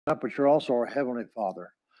up, but you're also our Heavenly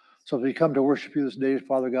Father. So as we come to worship you this day,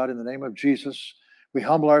 Father God, in the name of Jesus, we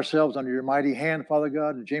humble ourselves under your mighty hand, Father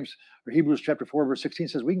God. And James or Hebrews chapter 4, verse 16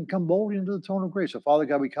 says, we can come boldly into the throne of grace. So, Father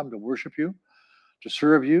God, we come to worship you, to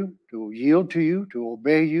serve you, to yield to you, to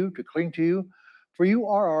obey you, to cling to you. For you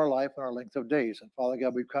are our life and our length of days. And Father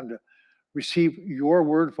God, we've come to receive your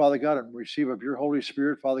word, Father God, and receive of your Holy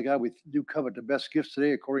Spirit, Father God. We do covet the best gifts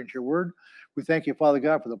today according to your word. We thank you, Father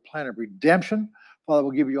God, for the plan of redemption. Father,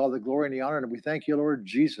 we'll give you all the glory and the honor, and we thank you, Lord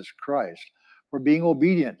Jesus Christ, for being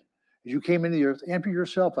obedient. As you came into the earth, emptied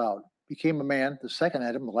yourself out, became a man, the second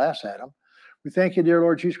Adam, the last Adam. We thank you, dear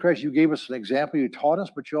Lord Jesus Christ. You gave us an example. You taught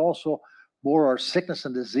us, but you also bore our sickness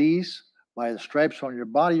and disease by the stripes on your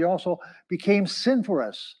body. You also became sin for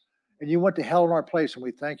us, and you went to hell in our place. And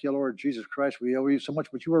we thank you, Lord Jesus Christ. We owe you so much,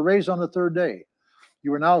 but you were raised on the third day.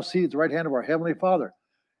 You are now seated at the right hand of our Heavenly Father,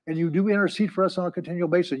 and you do intercede for us on a continual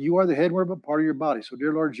basis. You are the head, we're but part of your body. So,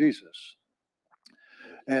 dear Lord Jesus,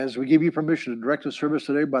 as we give you permission to direct the service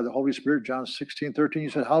today by the Holy Spirit, John 16:13, you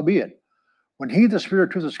said, howbeit, when he, the Spirit of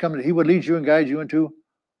truth, is coming, he would lead you and guide you into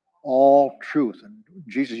all truth. And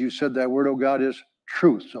Jesus, you said that word, oh God, is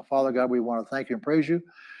truth. So, Father God, we want to thank you and praise you.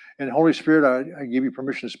 And Holy Spirit, I give you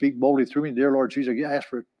permission to speak boldly through me. Dear Lord Jesus, I ask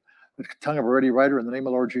for the tongue of a ready writer in the name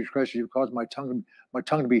of Lord Jesus Christ. You cause my tongue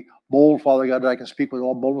to be bold, Father God, that I can speak with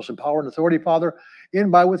all boldness and power and authority, Father, in,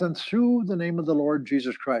 by, with, and through the name of the Lord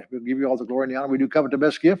Jesus Christ. We'll give you all the glory and the honor. We do covet the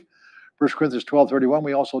best gift. 1 Corinthians 12:31.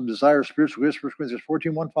 We also desire spiritual gifts. 1 Corinthians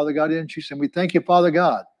 14:1. Father God, in Jesus, and we thank you, Father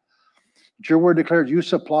God, that your word declares you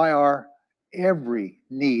supply our every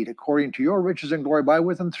need according to your riches and glory by,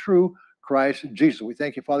 with, and through Christ Jesus. We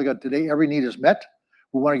thank you, Father God. Today, every need is met.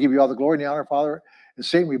 We want to give you all the glory and the honor, Father. And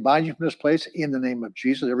Satan, we bind you from this place in the name of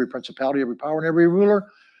Jesus. Every principality, every power, and every ruler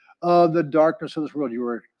of the darkness of this world, you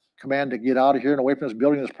are commanded to get out of here and away from this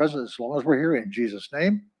building, this presence, as long as we're here, in Jesus'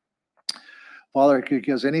 name. Father,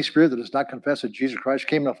 because any spirit that does not confess that Jesus Christ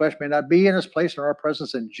came in the flesh may not be in his place in our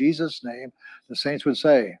presence, in Jesus' name. The saints would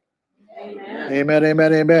say, amen, amen,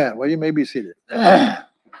 amen, amen. Well, you may be seated. I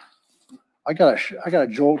got a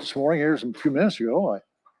jolt this morning here a few minutes ago. I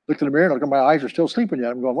looked in the mirror and looked at my eyes are still sleeping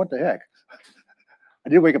yet. I'm going, what the heck? I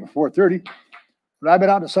did wake up at 4:30, but I've been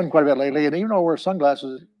out in the sun quite a bit lately, and even though I wear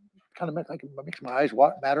sunglasses, kind of makes my eyes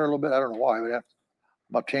matter a little bit. I don't know why, but I'm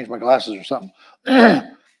about to change my glasses or something.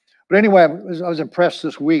 But anyway, I was impressed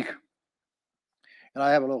this week, and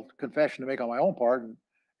I have a little confession to make on my own part.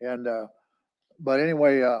 But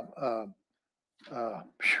anyway, where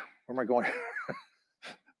am I going?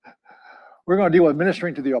 We're going to deal with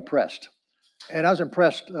ministering to the oppressed. And I was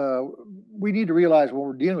impressed. We need to realize when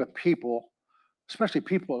we're dealing with people, especially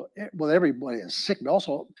people, well, everybody is sick, but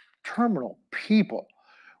also terminal people,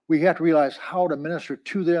 we have to realize how to minister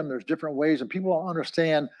to them. There's different ways, and people don't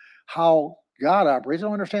understand how God operates. They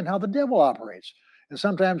don't understand how the devil operates. And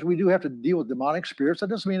sometimes we do have to deal with demonic spirits. That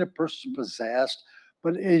doesn't mean a person's possessed,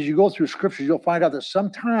 but as you go through scriptures, you'll find out that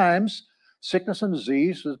sometimes sickness and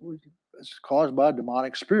disease is caused by a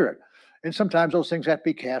demonic spirit. And sometimes those things have to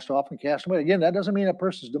be cast off and cast away. Again, that doesn't mean a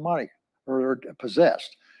person's demonic or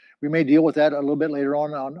possessed. We may deal with that a little bit later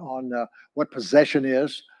on what possession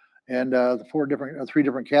is and the three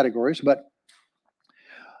different categories. But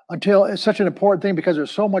until it's such an important thing because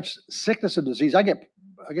there's so much sickness and disease. I get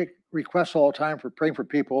requests all the time for praying for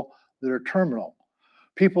people that are terminal,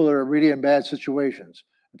 people that are really in bad situations.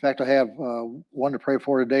 In fact, I have one to pray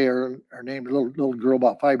for today. Her name is a little girl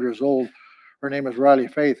about 5 years old. Her name is Riley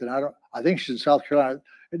Faith, and I think she's in South Carolina.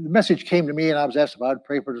 The message came to me, and I was asked if I'd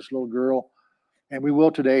pray for this little girl, and we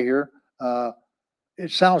will today here.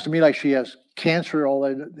 It sounds to me like she has cancer.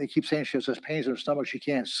 Although they keep saying she has this pains in her stomach, she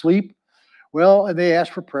can't sleep. Well, and they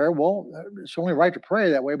ask for prayer. Well, it's only right to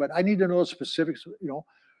pray that way, but I need to know the specifics.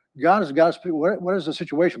 God has got to speak. What is the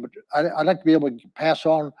situation? But I'd like to be able to pass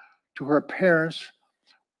on to her parents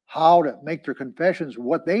how to make their confessions,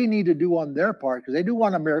 what they need to do on their part, because they do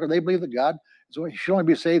want a miracle. They believe that God should only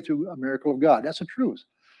be saved through a miracle of God. That's the truth.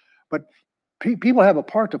 But people have a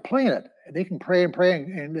part to play in it. And they can pray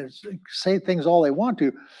and say things all they want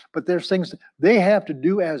to, but there's things they have to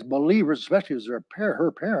do as believers, especially as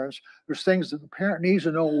her parents. There's things that the parent needs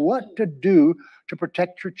to know what to do to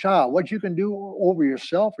protect your child, what you can do over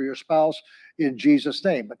yourself or your spouse in Jesus'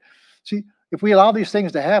 name. But see, if we allow these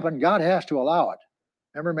things to happen, God has to allow it.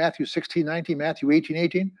 Remember Matthew 16:19, Matthew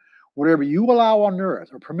 18:18? Whatever you allow on the earth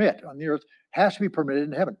or permit on the earth has to be permitted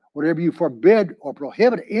in heaven. Whatever you forbid or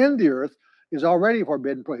prohibit in the earth is already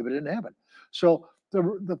forbidden and prohibited in heaven. So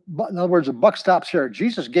in other words, the buck stops here.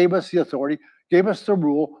 Jesus gave us the authority, gave us the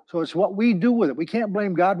rule. So it's what we do with it. We can't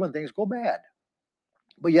blame God when things go bad.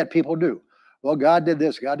 But yet people do. Well, God did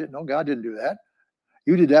this. God didn't do that.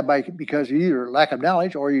 You did that because you either lack of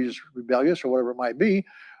knowledge or you're just rebellious or whatever it might be.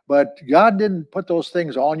 But God didn't put those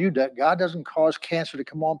things on you. That God doesn't cause cancer to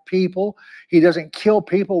come on people. He doesn't kill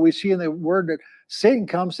people. We see in the word that Satan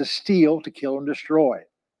comes to steal, to kill, and destroy.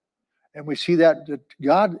 And we see that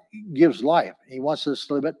God gives life. He wants us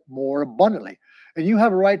to live it more abundantly. And you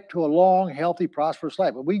have a right to a long, healthy, prosperous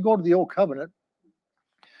life. But we go to the old covenant,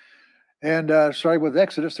 and starting with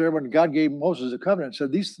Exodus there, when God gave Moses a covenant,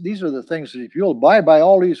 said these are the things that if you'll abide by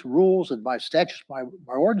all these rules and my statutes, my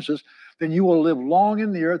ordinances, then you will live long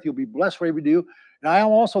in the earth. You'll be blessed wherever you do. And I am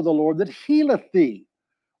also the Lord that healeth thee.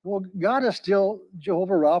 Well, God is still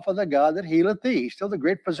Jehovah Rapha, the God that healeth thee. He's still the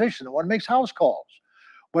great physician, the one who makes house calls.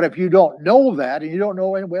 But if you don't know that, and you don't know,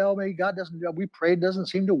 well, maybe God doesn't, we prayed, doesn't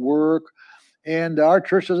seem to work, and our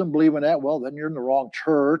church doesn't believe in that, well, then you're in the wrong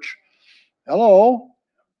church. Hello?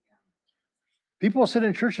 People sit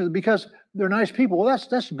in churches because they're nice people. Well,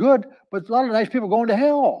 that's good, but a lot of nice people going to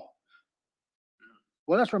hell.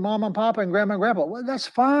 Well, that's where mom and papa and grandma and grandpa. Well, that's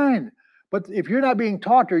fine. But if you're not being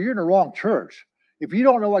taught there, you're in the wrong church. If you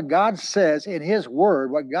don't know what God says in his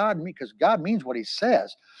word, what God means, because God means what he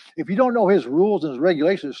says. If you don't know his rules and his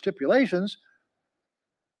regulations, stipulations,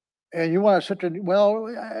 and you want to sit there, well,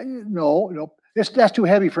 no, that's too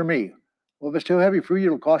heavy for me. Well, if it's too heavy for you,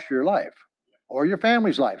 it'll cost you your life or your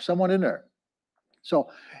family's life, someone in there. So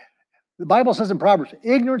the Bible says in Proverbs,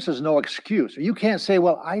 ignorance is no excuse. You can't say,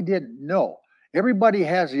 well, I didn't know. Everybody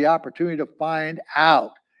has the opportunity to find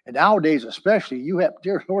out. And nowadays, especially, you have,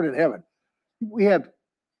 dear Lord in heaven, we have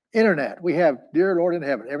internet. We have, dear Lord in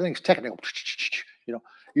heaven, everything's technical. You know,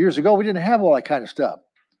 years ago, we didn't have all that kind of stuff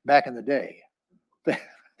back in the day.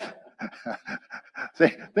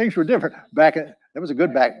 Things were different back in, that was a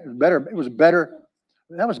good back, better, it was better.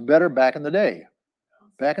 That was better back in the day.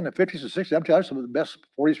 Back in the 50s and 60s, I'm telling you, some of the best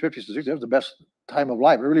 40s, 50s, and 60s, that was the best time of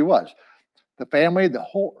life. It really was. The family, the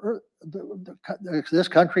whole earth, this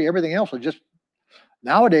country, everything else was just,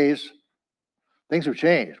 nowadays, things have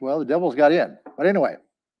changed. Well, the devil's got in. But anyway,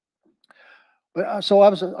 so I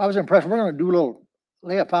was impressed. We're going to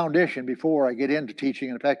lay a foundation before I get into teaching.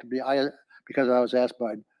 In fact, because I was asked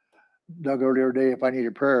by Doug earlier today if I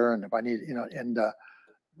needed prayer and if I need, and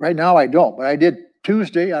right now I don't. But I did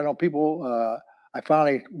Tuesday. I know people.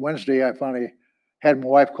 Wednesday, I finally had my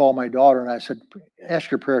wife call my daughter, and I said,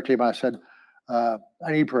 ask your prayer team. I said, I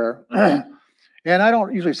need prayer. And I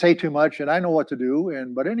don't usually say too much, and I know what to do.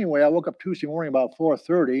 But anyway, I woke up Tuesday morning about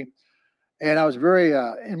 4:30, and I was very,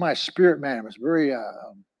 in my spirit, man, it was very,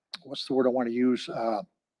 what's the word I want to use?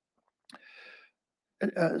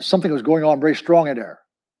 Something was going on very strong in there.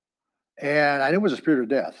 And I knew it was a spirit of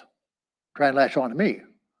death trying to latch on to me.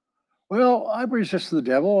 Well, I resisted the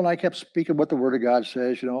devil, and I kept speaking what the Word of God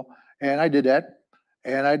says, and I did that.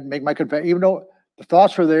 And I'd make my confession, even though the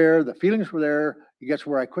thoughts were there, the feelings were there. It gets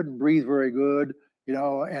where I couldn't breathe very good,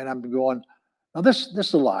 and I'm going, now this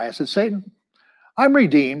is a lie. I said, Satan, I'm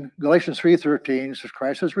redeemed. Galatians 3:13 says,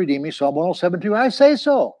 Christ has redeemed me. Psalm 107:2, I say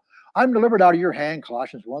so. I'm delivered out of your hand,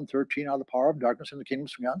 Colossians 1:13, out of the power of darkness in the kingdom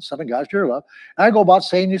of God, Son of God's dear love. And I go about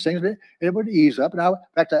saying these things, and it would ease up. And in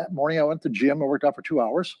fact, that morning I went to the gym. I worked out for 2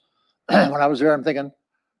 hours. When I was there, I'm thinking,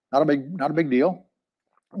 not a big deal.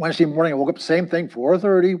 Wednesday morning, I woke up the same thing,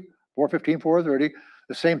 4:30, 4:15, 4:30.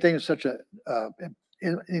 The same thing is such a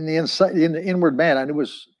in the inward man. I knew it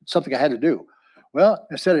was something I had to do. Well,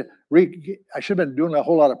 instead of I should have been doing a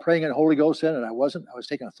whole lot of praying in the Holy Ghost then, and I wasn't. I was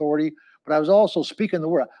taking authority, but I was also speaking the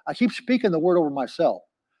word. I keep speaking the word over myself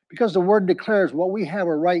because the word declares what we have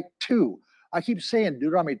a right to. I keep saying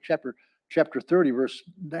Deuteronomy chapter 30, verse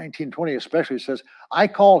 19, 20 especially, says, I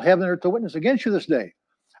call heaven and earth to witness against you this day.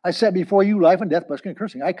 I set before you life and death, blessing and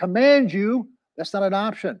cursing. I command you, that's not an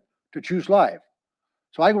option, to choose life.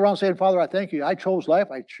 So I go around saying, Father, I thank you. I chose life.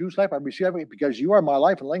 I choose life. I receive it because you are my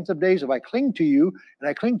life and length of days. If I cling to you, and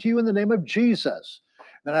I cling to you in the name of Jesus.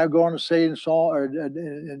 Then I go on to say in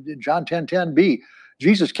John 10:10b,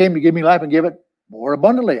 Jesus came to give me life and give it more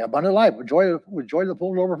abundantly, abundant life, with joy the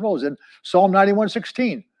full overflows. In Psalm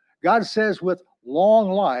 91:16, God says, with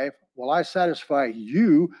long life will I satisfy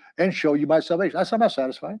you and show you my salvation. I'm not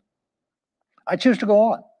satisfied. I choose to go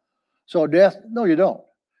on. So death, no, you don't.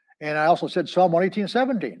 And I also said Psalm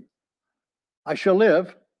 118:17, I shall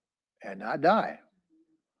live and not die.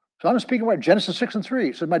 So I'm speaking about Genesis 6:3.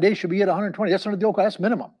 It says my days should be at 120. That's under the old covenant. That's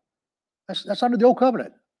minimum. That's under the old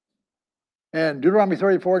covenant. And Deuteronomy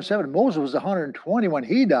 34:7, Moses was 120 when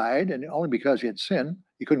he died, and only because he had sinned.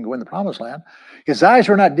 He couldn't go in the promised land. His eyes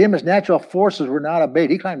were not dim, his natural forces were not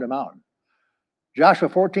abated. He climbed a mountain. Joshua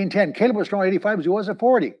 14:10, Caleb was strong at 85 as he was at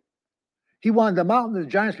 40. He wanted the mountain of the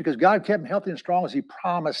giants because God kept him healthy and strong as he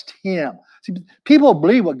promised him. See, people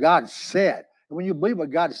believe what God said. And when you believe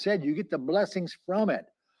what God said, you get the blessings from it.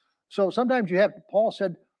 So sometimes Paul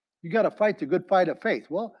said, you got to fight the good fight of faith.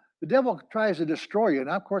 Well, the devil tries to destroy you. And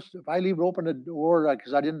of course, if I leave open the door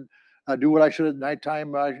because I didn't do what I should at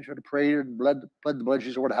nighttime, I should have prayed and bled the blood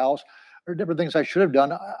Jesus over the house, or different things I should have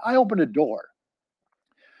done, I opened the door.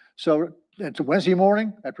 So it's Wednesday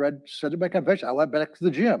morning, after I'd said my confession, I went back to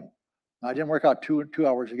the gym. I didn't work out two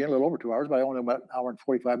hours again, a little over 2 hours, but I only went an hour and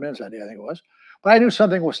 45 minutes that day, I think it was. But I knew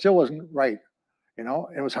something still wasn't right.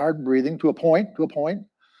 It was hard breathing to a point,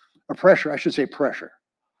 or pressure, I should say pressure.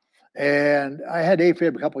 And I had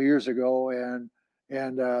AFib a couple of years ago, and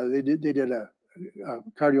they did a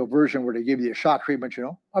cardioversion where they give you a shock treatment.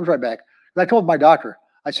 I was right back. And I told my doctor,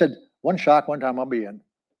 I said, one shock, one time I'll be in.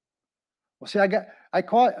 Well, see, it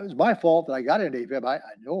was my fault that I got into AFib. I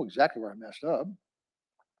know exactly where I messed up.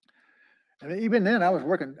 And even then, I was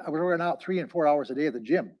working out 3 and 4 hours a day at the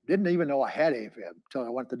gym. Didn't even know I had AFib until I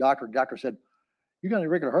went to the doctor. The doctor said, "You got a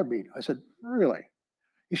regular heartbeat." I said, "Really?"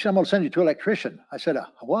 He said, "I'm going to send you to an electrician." I said,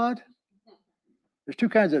 "What?" There's two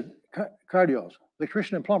kinds of cardios,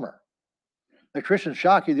 electrician and plumber. Electrician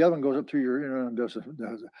shock you, the other one goes up through your, and does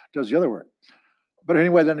the other work. But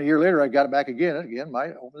anyway, then a year later, I got it back again.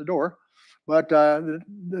 I opened the door. But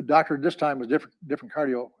the doctor this time was different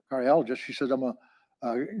cardiologist. She says, I'm going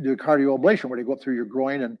to do a cardio ablation where they go up through your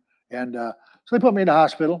groin. And so they put me in the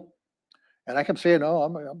hospital. And I kept saying, "No,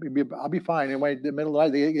 I'll be fine." Anyway, in the middle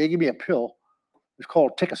of the night, they gave me a pill. It's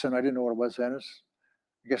called Tickerson. I didn't know what it was then. It's,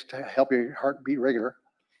 I guess, to help your heart beat regular.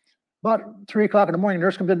 About 3 o'clock in the morning, the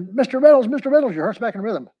nurse comes in, Mr. Reynolds, your heart's back in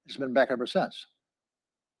rhythm. It's been back ever since.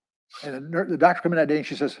 And the doctor came in that day and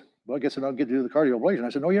she says, "Well, I guess I'll get to do the cardio ablation." I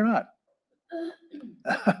said, "No, you're not."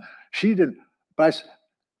 She didn't. But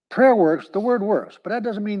prayer works, the word works. But that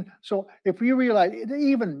doesn't mean, so if you realize,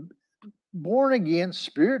 even born again,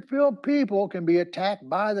 spirit-filled people can be attacked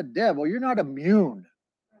by the devil. You're not immune.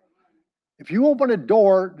 If you open a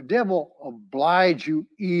door, the devil will oblige you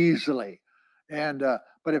easily. And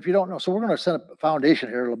but if you don't know, so we're going to set up a foundation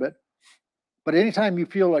here a little bit. But anytime you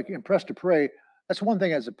feel like impressed to pray, that's one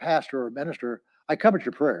thing as a pastor or a minister, I covet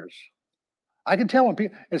your prayers. I can tell when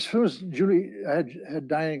people, as soon as Julie had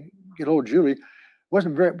dying, get old Julie,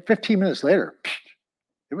 wasn't 15 minutes later,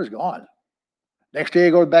 it was gone. Next day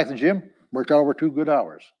I go back to the gym, worked out over 2 good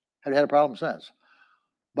hours. Had a problem since.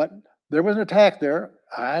 But there was an attack there.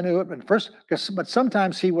 I knew it. And first, but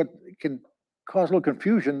sometimes, see, what can cause a little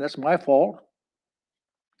confusion, that's my fault.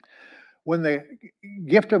 When the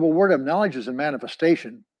gift of a word of knowledge is in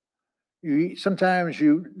manifestation, sometimes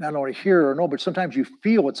you not only hear or know, but sometimes you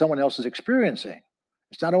feel what someone else is experiencing.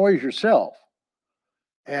 It's not always yourself.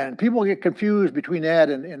 And people get confused between that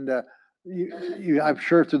and I'm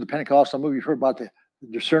sure through the Pentecostal movie you've heard about the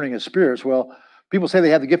discerning of spirits. Well, people say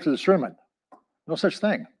they have the gift of discernment. No such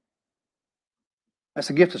thing. That's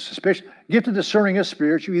the gift of suspicion. Gift of discerning of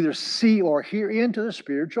spirits, you either see or hear into the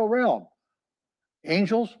spiritual realm.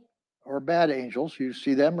 Angels or bad angels, you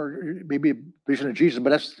see them, or maybe a vision of Jesus, but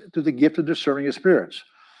that's through the gift of discerning of spirits.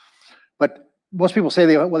 But most people say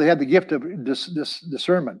they have the gift of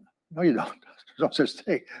discernment. No, you don't. There's no such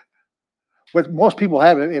thing. What most people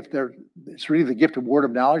have, it's really the gift of word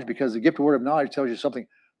of knowledge, because the gift of word of knowledge tells you something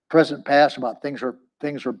present, past about things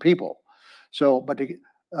or people. So,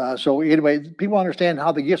 so anyway, people understand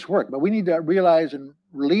how the gifts work, but we need to realize and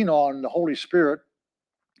lean on the Holy Spirit,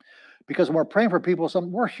 because when we're praying for people,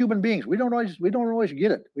 we're human beings. We don't always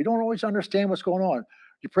get it. We don't always understand what's going on.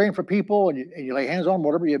 You're praying for people and you lay hands on them,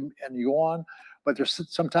 whatever, and you go on. But there's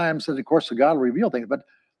sometimes that, of course, God will reveal things. But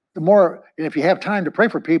the more, and if you have time to pray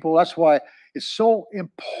for people, that's why it's so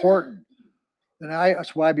important. And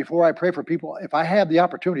that's why before I pray for people, if I have the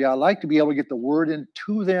opportunity, I like to be able to get the word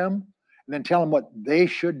into them and then tell them what they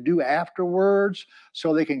should do afterwards,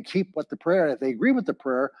 so they can keep what the prayer, if they agree with the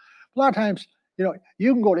prayer. A lot of times,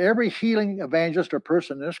 you can go to every healing evangelist or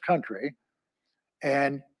person in this country,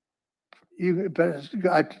 and in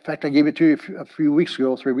fact, I gave it to you a few weeks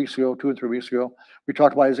ago, 3 weeks ago, 2 and 3 weeks ago. We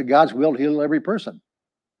talked about, is it God's will to heal every person?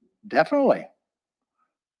 Definitely.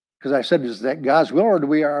 Because I said, is that God's will, or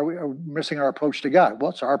are we missing our approach to God?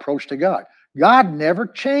 Well, it's our approach to God. God never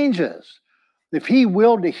changes. If he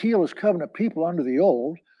willed to heal his covenant people under the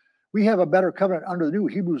old, we have a better covenant under the new,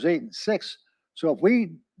 Hebrews 8 and 6. So if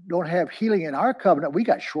we don't have healing in our covenant, we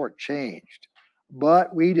got shortchanged.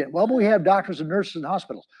 But we didn't. Well, but we have doctors and nurses in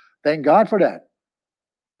hospitals. Thank God for that.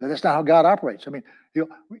 But that's not how God operates. I mean,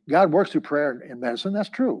 God works through prayer and medicine. That's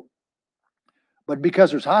true. But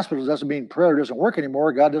because there's hospitals doesn't mean prayer doesn't work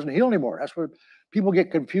anymore. God doesn't heal anymore. That's where people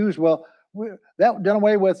get confused. Well, that done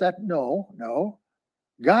away with that. No.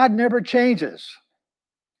 God never changes.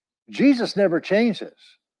 Jesus never changes.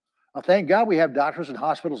 Thank God we have doctors and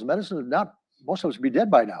hospitals and medicine. If not, most of us would be dead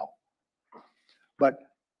by now. But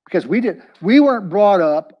because we weren't brought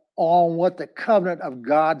up on what the covenant of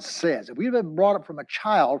God says. If we'd been brought up from a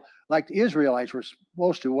child like the Israelites were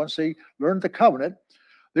supposed to, once they learned the covenant,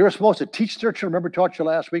 they were supposed to teach their children. Remember, I taught you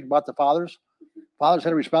last week about the fathers. Fathers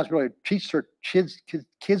had a responsibility to teach their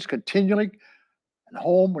kids continually at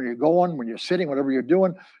home, when you're going, when you're sitting, whatever you're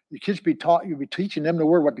doing. Your kids be taught. You'll be teaching them the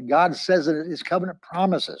word, what God says in His covenant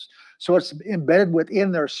promises. So it's embedded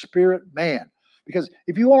within their spirit man. Because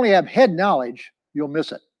if you only have head knowledge, you'll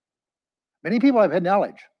miss it. Many people have head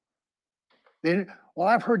knowledge. Well,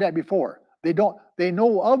 I've heard that before. They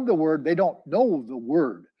know of the word, they don't know the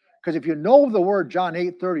word. Because if you know the word, John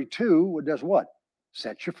 8:32, it does what?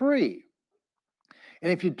 Sets you free.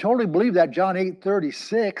 And if you totally believe that, John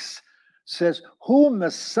 8:36 says, whom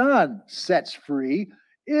the Son sets free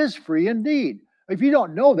is free indeed. If you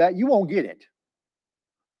don't know that, you won't get it.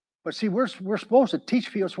 But see, we're supposed to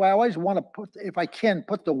teach people. That's why I always want to put, if I can,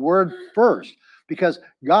 put the word first. Because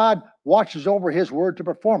God watches over His word to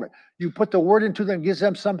perform it. You put the word into them, gives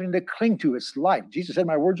them something to cling to. It's life. Jesus said,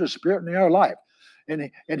 my words are spirit and they are life.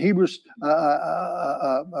 And in Hebrews,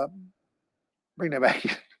 bring that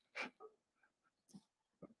back.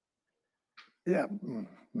 Yeah.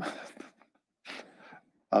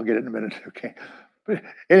 I'll get it in a minute. Okay. But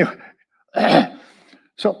anyway,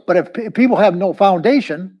 but if people have no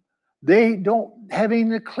foundation, they don't have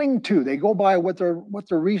anything to cling to. They go by what their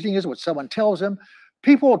reasoning is, what someone tells them.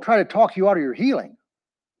 People will try to talk you out of your healing.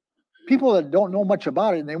 People that don't know much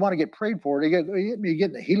about it and they want to get prayed for, they get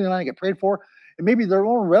the healing line, get prayed for, and maybe their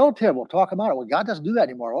own relative will talk them out. Well, God doesn't do that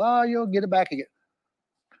anymore. Well, you'll get it back again.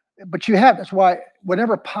 But that's why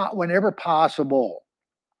whenever possible,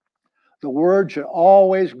 the word should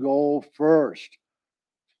always go first.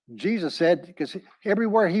 Jesus said, because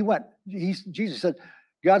everywhere He went, Jesus said,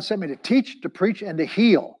 God sent me to teach, to preach, and to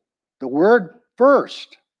heal. The word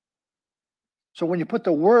first. So when you put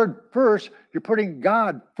the word first, you're putting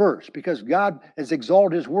God first, because God has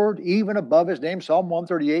exalted His word even above His name, Psalm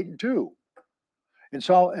 138:2. In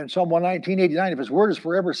Psalm 119:89, if His word is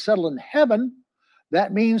forever settled in heaven,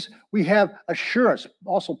 that means we have assurance.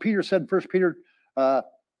 Also, Peter said in 1 Peter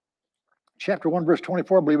chapter 1, verse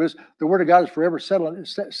 24, I believe it is, the word of God is forever settled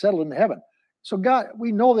in heaven. So God,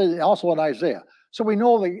 we know that also in Isaiah. So we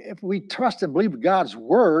know that if we trust and believe God's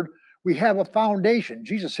word, we have a foundation.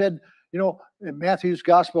 Jesus said, in Matthew's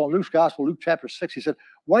gospel and Luke's gospel, Luke chapter 6, He said,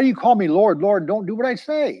 why do you call me Lord, Lord, don't do what I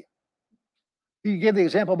say? He gave the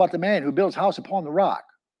example about the man who built his house upon the rock.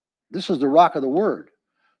 This is the rock of the word.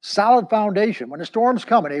 Solid foundation. When the storms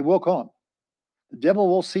come, and they will come, the devil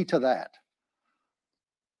will see to that.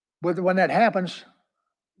 But when that happens,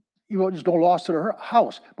 you will just go lost to the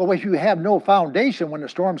house. But if you have no foundation, when the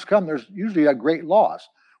storms come, there's usually a great loss.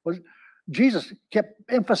 Well, Jesus kept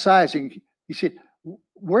emphasizing, He said,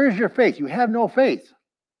 where's your faith? You have no faith.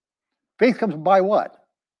 Faith comes by what?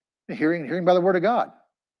 Hearing by the word of God.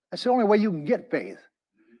 That's the only way you can get faith.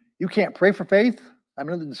 You can't pray for faith. I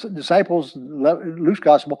mean, the disciples, Luke's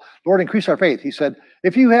gospel, Lord, increase our faith. He said,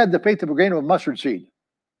 if you had the faith of a grain of a mustard seed.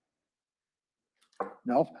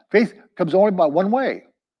 No, faith comes only by one way.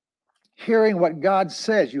 Hearing what God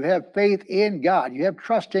says. You have faith in God. You have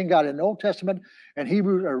trust in God. In the Old Testament and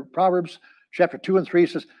Hebrews or Proverbs chapter 2 and 3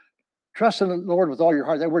 says, trust in the Lord with all your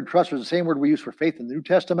heart. That word trust was the same word we use for faith in the New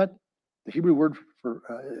Testament. The Hebrew word for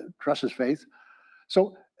trust is faith.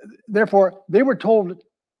 So therefore, they were told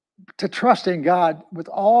to trust in God with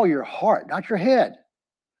all your heart, not your head,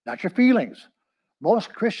 not your feelings.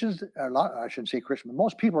 Most Christians, I shouldn't say Christians, but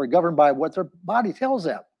most people are governed by what their body tells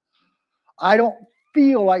them. I don't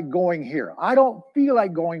feel like going here. I don't feel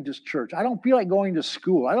like going to church. I don't feel like going to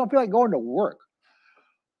school. I don't feel like going to work.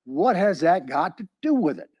 What has that got to do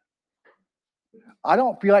with it? I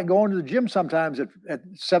don't feel like going to the gym sometimes at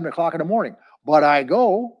 7 o'clock in the morning, but I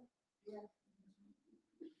go.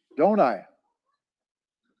 Don't I?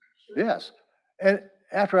 Yes. And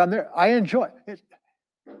after I'm there, I enjoy it.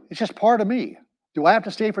 It's just part of me. Do I have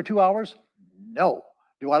to stay for 2 hours? No.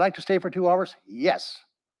 Do I like to stay for 2 hours? Yes.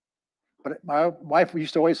 But my wife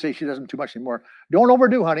used to always say, she doesn't too much anymore, don't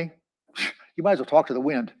overdo, honey. You might as well talk to the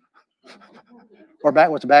wind. Or back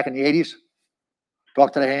in the 80s?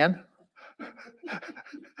 Talk to the hand.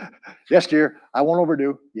 Yes, dear, I won't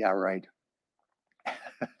overdo. Yeah, right.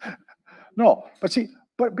 No,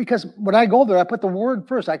 but because when I go there, I put the word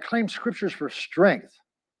first. I claim scriptures for strength.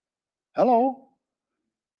 Hello?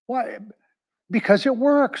 Why? Because it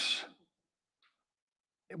works.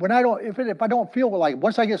 When I don't, if I don't feel like,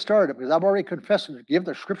 once I get started, because I've already confessed and give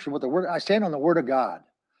the scripture with the word, I stand on the word of God.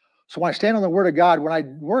 So when I stand on the word of God, when I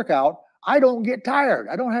work out, I don't get tired.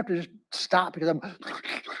 I don't have to just stop because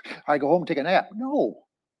I go home and take a nap. No.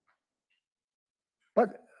 But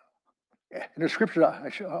in the scripture,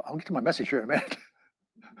 I'll get to my message here in a minute.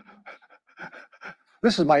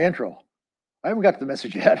 This is my intro. I haven't got to the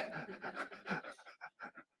message yet.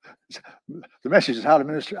 The message is how to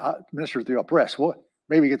minister to the oppressed. Well,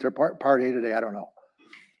 maybe get their part A today. I don't know.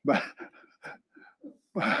 But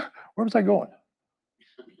where was I going?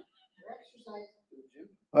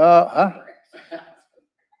 Huh?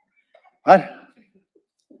 What?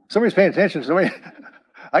 Somebody's paying attention.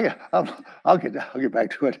 I'll get back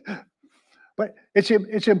to it. But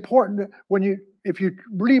it's important when if you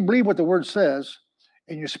really believe what the word says,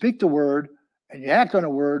 and you speak the word, and you act on a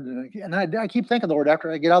word, and I keep thanking the Lord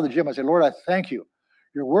after I get out of the gym. I say, Lord, I thank you.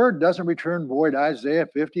 Your word doesn't return void, Isaiah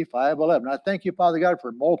 55:11. I thank you, Father God,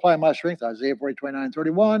 for multiplying my strength, Isaiah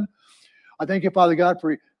 40:29-31. I thank you, Father God,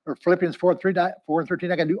 for Philippians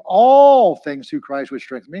 4:13. I can do all things through Christ which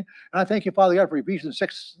strengthens me. And I thank you, Father God, for Ephesians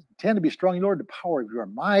 6:10 to be strong, Lord, the power of your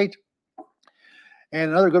might.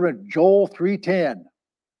 And another good one, Joel 3:10.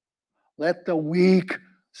 Let the weak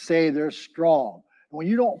say they're strong. When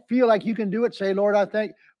you don't feel like you can do it, say, Lord, I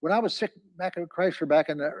thank. When I was sick back at Chrysler back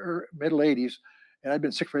in the middle 80s, and I'd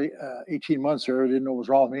been sick for 18 months there, I didn't know what was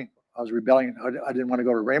wrong with me. I was rebelling. I didn't want to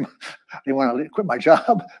go to Raymond. I didn't want to quit my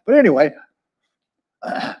job. But anyway,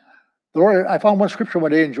 the Lord, I found one scripture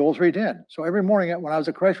one day in Joel 3:10. So every morning when I was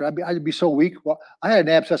at Chrysler, I'd be so weak. Well, I had an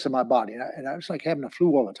abscess in my body, and I was like having a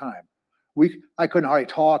flu all the time. Weak. I couldn't hardly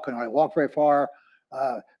talk, couldn't hardly walk very far.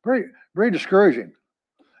 Very, very discouraging.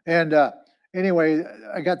 And anyway,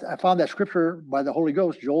 I found that scripture by the Holy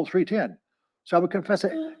Ghost, Joel 3:10. So I would confess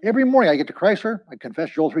it every morning. I get to Chrysler, I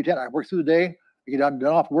confess Joel 3:10. I work through the day, I get done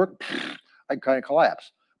off work, I kind of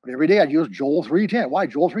collapse. But every day I use Joel 3:10. Why?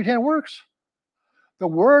 Joel 3:10 works. The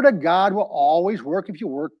word of God will always work if you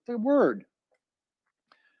work the word.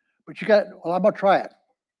 But you got, well, I'm going to try it.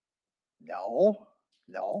 No.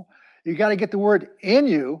 You got to get the word in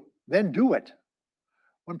you, then do it.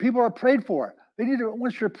 When people are prayed for, they need to,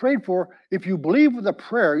 once you're prayed for, if you believe with a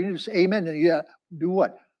prayer, you need to say amen, and you do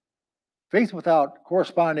what? Faith without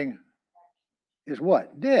corresponding is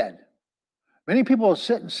what? Dead. Many people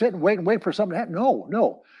sit and wait for something to happen.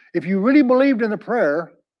 No. If you really believed in the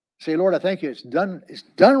prayer, say, Lord, I thank you. It's done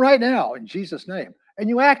right now in Jesus' name. And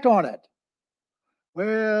you act on it.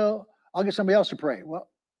 Well, I'll get somebody else to pray. Well,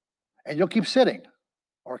 and you'll keep sitting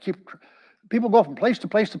or people go from place to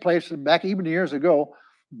place to place. Back even years ago,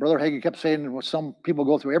 Brother Hagin kept saying some people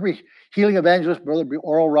go through every healing evangelist, Brother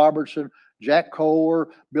Oral Robertson, Jack Coe, or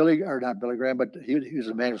not Billy Graham, but he was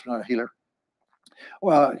an evangelist, not a healer.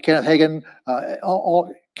 Well, Kenneth Hagin,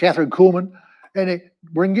 Catherine Kuhlman, and they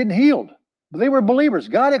weren't getting healed. But they were believers.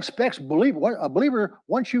 God expects a believer,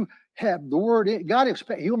 once you have the word, God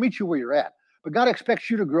expects, he'll meet you where you're at. But God expects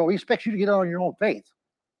you to grow. He expects you to get on your own faith.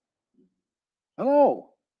 Hello.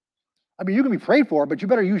 I mean, you can be prayed for, but you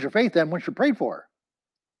better use your faith then once you're prayed for.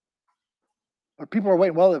 But people are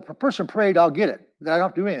waiting, well, if a person prayed, I'll get it. Then I don't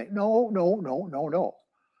have to do anything. No.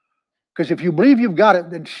 Because if you believe you've got it,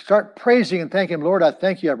 then start praising and thanking him. Lord, I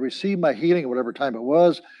thank you. I've received my healing at whatever time it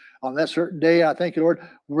was on that certain day. I thank you, Lord.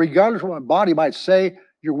 Regardless of what my body might say,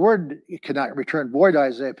 your word cannot return void,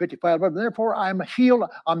 Isaiah 55. Therefore, I'm healed.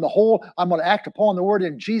 I'm the whole. I'm going to act upon the word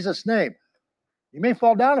in Jesus' name. You may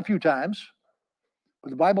fall down a few times, but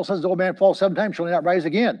the Bible says the old man falls 7 times, shall he not rise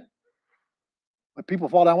again. But people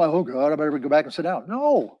fall down, well, oh God, I better go back and sit down.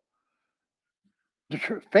 No.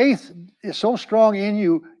 Faith is so strong in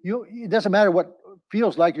you, it doesn't matter what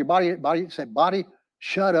feels like your body said, body,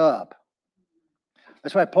 shut up.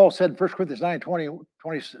 That's why Paul said in 1 Corinthians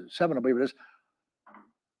 9:27, I believe it is.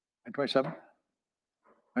 9:27?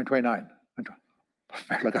 9:29.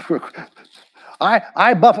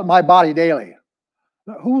 I buffet my body daily.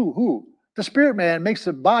 Who? The spirit man makes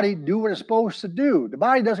the body do what it's supposed to do. The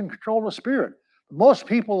body doesn't control the spirit. Most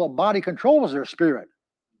people, the body controls their spirit.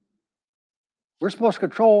 We're supposed to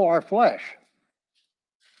control our flesh.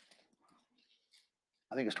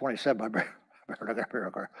 I think it's 27. I better look up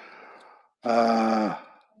here.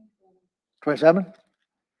 27?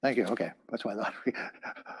 Thank you. Okay, that's what I thought.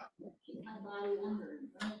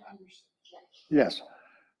 Yes.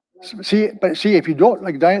 See, if you don't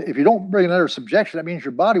bring it under subjection, that means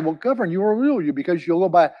your body will govern you or rule you, because you'll go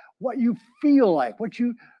by what you feel like,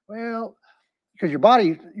 because your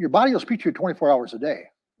body will speak to you 24 hours a day.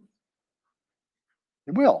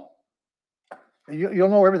 It will. You'll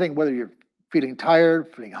know everything, whether you're feeling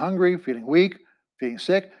tired, feeling hungry, feeling weak, feeling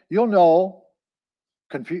sick. You'll know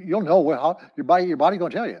how your body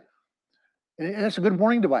going to tell you. And it's a good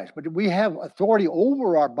warning device. But we have authority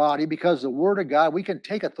over our body because the Word of God, we can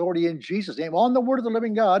take authority in Jesus' name on the Word of the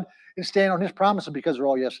living God and stand on His promises because they're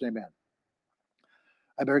all yes and amen.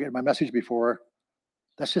 I better get my message before.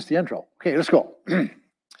 That's just the intro. Okay, let's go.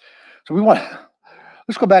 So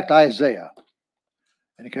let's go back to Isaiah.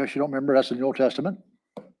 And in case you don't remember, that's in the Old Testament.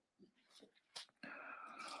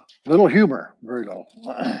 Little humor, very little.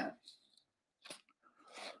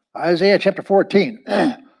 Isaiah chapter 14.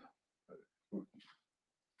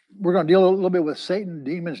 We're going to deal a little bit with Satan,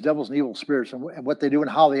 demons, devils, and evil spirits, and what they do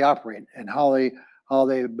and how they operate, and how they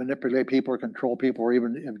manipulate people or control people or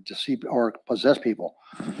even deceive or possess people.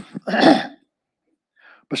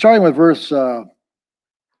 But starting with verse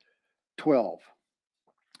 12.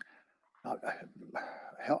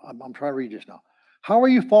 I'm trying to read this now. How are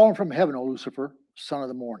you fallen from heaven, O Lucifer, son of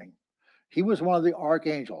the morning? He was one of the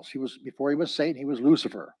archangels. Before he was Satan, he was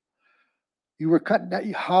Lucifer.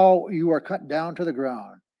 How you are cut down to the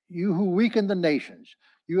ground. You who weaken the nations.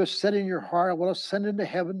 You have said in your heart, I will ascend into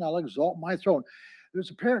heaven, I'll exalt my throne.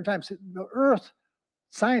 There's a period of time, the earth,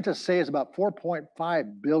 scientists say, is about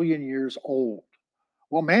 4.5 billion years old.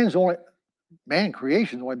 Well, man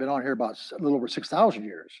creation's only been on here about a little over 6,000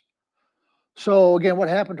 years. So again, what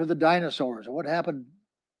happened to the dinosaurs? What happened?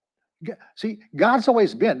 See, God's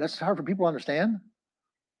always been. That's hard for people to understand.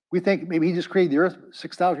 We think maybe he just created the earth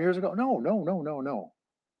 6,000 years ago. No.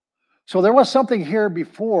 So there was something here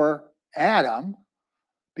before Adam,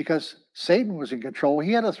 because Satan was in control.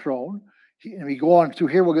 He had a throne. And we go on through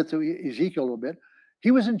here, we'll get to Ezekiel a little bit.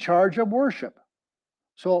 He was in charge of worship.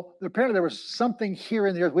 So apparently there was something here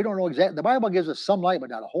in the earth. We don't know exactly. The Bible gives us some light, but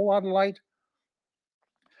not a whole lot of light.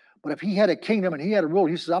 But if he had a kingdom and he had a rule,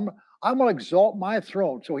 he says, I'm going to exalt my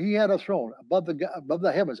throne. So he had a throne above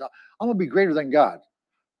the heavens. I'm going to be greater than God.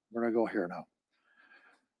 We're going to go here now.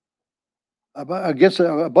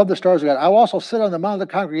 Above the stars of God. I will also sit on the mount of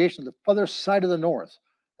the congregation, the further side of the north.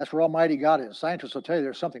 That's where Almighty God is. Scientists will tell you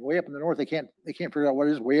there's something way up in the north. They can't figure out what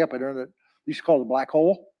it is way up. They used to call it a black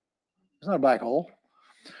hole. It's not a black hole.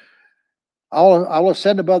 I will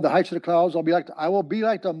ascend above the heights of the clouds. I will be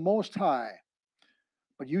like the Most High.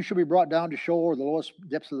 But you shall be brought down to show or the lowest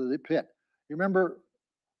depths of the pit. You remember,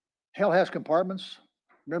 hell has compartments.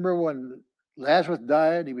 Remember when Lazarus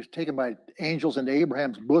died, he was taken by angels into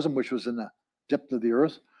Abraham's bosom, which was in the depth of the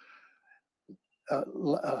earth.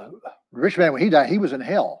 Rich man, when he died, he was in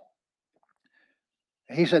hell.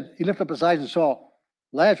 And he said, he lifted up his eyes and saw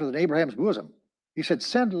Lazarus in Abraham's bosom. He said,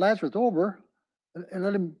 send Lazarus over and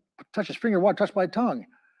let him touch his finger, touch my tongue.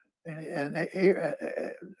 And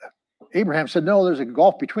Abraham said, no, there's a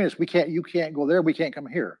gulf between us. You can't go there. We can't come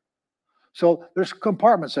here. So there's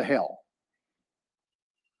compartments of hell.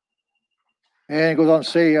 And it goes on to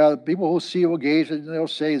say, people who see will gaze and they'll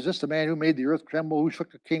say, is this the man who made the earth tremble, who shook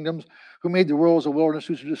the kingdoms, who made the worlds a wilderness,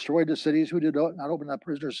 who destroyed the cities, who did not open up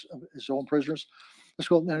his own prisoners? Let's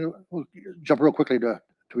go, and we'll jump real quickly to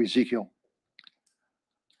Ezekiel.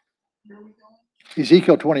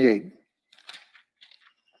 Ezekiel 28.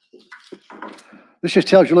 This just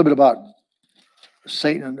tells you a little bit about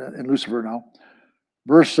Satan and Lucifer now.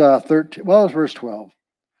 Verse 13, well, it's verse 12.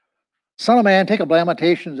 Son of man, take up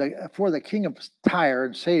lamentations for the king of Tyre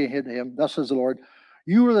and say to him, thus says the Lord,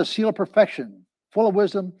 you are the seal of perfection, full of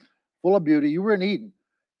wisdom, full of beauty. You were in Eden.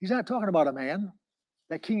 He's not talking about a man.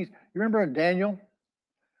 That king, you remember in Daniel,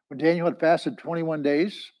 when Daniel had fasted 21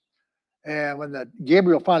 days, and when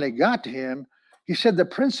Gabriel finally got to him, he said, the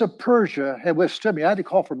prince of Persia had withstood me. I had to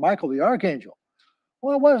call for Michael the archangel.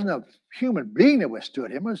 Well, it wasn't a human being that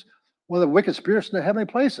withstood him. It was one of the wicked spirits in the heavenly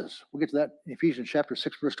places. We'll get to that in Ephesians chapter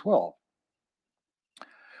 6, verse 12.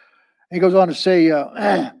 And he goes on to say,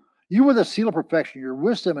 you were the seal of perfection, your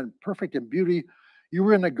wisdom and perfect in beauty. You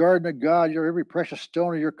were in the garden of God, your every precious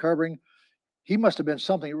stone of your covering. He must have been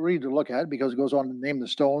something really to look at, because it goes on to name the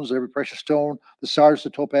stones, every precious stone, the sardius, the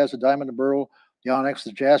topaz, the diamond, the beryl, the onyx,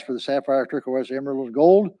 the jasper, the sapphire, turquoise, the emerald, the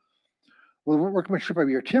gold. Well, the workmanship of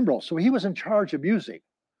your timbrel. So he was in charge of music.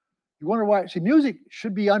 You wonder why? See, music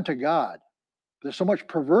should be unto God. There's so much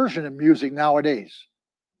perversion in music nowadays.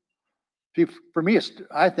 See, for me,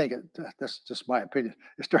 I think that's just my opinion.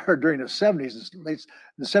 It started during the 70s, in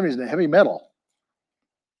the 70s, in the heavy metal.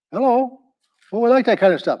 Hello? Well, we like that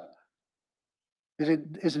kind of stuff. Is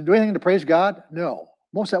it doing anything to praise God? No.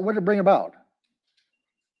 Most of that, what did it bring about?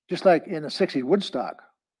 Just like in the 60s, Woodstock.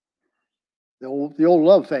 The old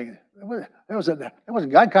love thing. That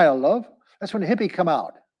wasn't God kind of love. That's when the hippie come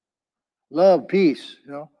out. Love, peace,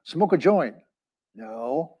 smoke a joint.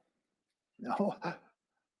 No.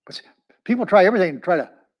 But people try everything to try to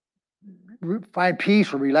find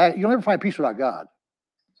peace or relax. You'll never find peace without God.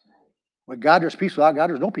 With God, there's peace. Without God,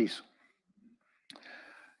 there's no peace.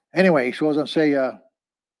 Anyway, he goes on to say,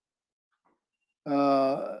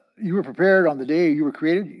 you were prepared on the day you were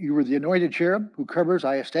created. You were the anointed cherub who covers.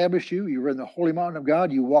 I established you. You were in the holy mountain of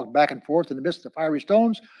God. You walked back and forth in the midst of the fiery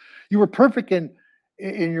stones. You were perfect in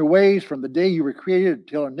your ways from the day you were created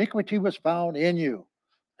until iniquity was found in you.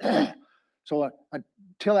 So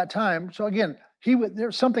until that time. So again,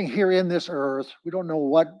 there's something here in this earth. We don't know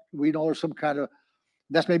what. We know there's some kind of.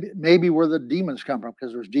 That's maybe where the demons come from,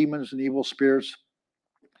 because there's demons and evil spirits.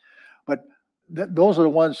 But those are the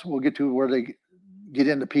ones we'll get to where they get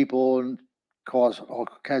into people and cause all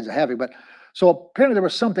kinds of havoc. But so apparently there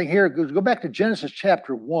was something here. Go back to Genesis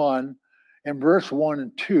chapter 1 and verse 1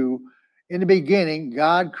 and 2. In the beginning,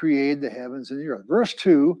 God created the heavens and the earth. Verse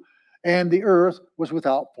 2, and the earth was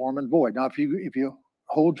without form and void. Now, if you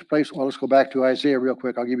hold your place, well, let's go back to Isaiah real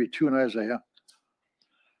quick. I'll give you two in Isaiah.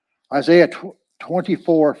 Isaiah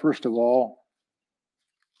 24, first of all.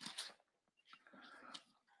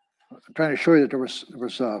 I'm trying to show you that there was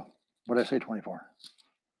what did I say, 24?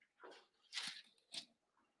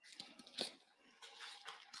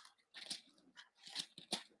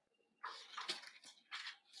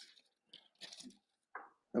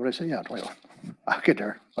 What did I say? Yeah, 24. I'll get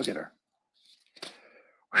there.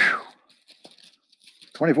 Whew.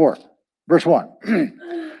 24, verse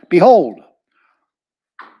 1. Behold,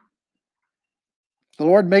 the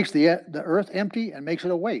Lord makes the earth empty and makes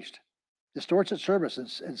it a waste, distorts its service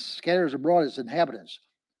and scatters abroad its inhabitants.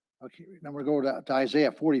 Okay, now we're going to go to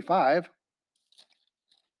Isaiah 45.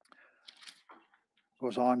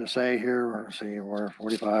 Goes on to say here, let's see, we're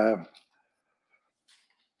 45.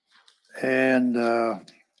 And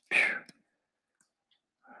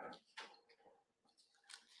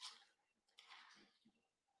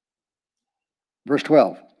verse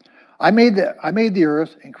 12. I made the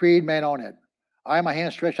earth and created man on it. I, my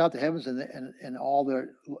hand stretched out the heavens and all the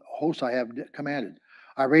hosts I have commanded.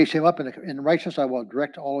 I raised him up in righteousness. I will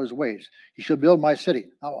direct all his ways. He shall build my city.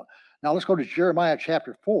 Now let's go to Jeremiah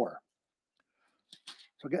chapter 4.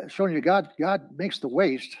 So showing you God makes the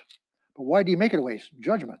waste, but why do he make it a waste?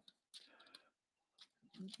 Judgment.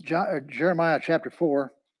 Jeremiah chapter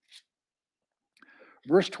 4,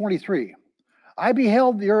 verse 23. I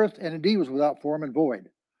beheld the earth, and indeed was without form and void.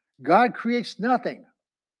 God creates nothing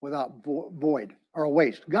without void or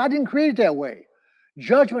waste. God didn't create it that way.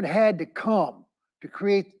 Judgment had to come to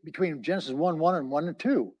create between Genesis 1:1 and 1 and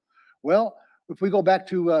 2. Well, if we go back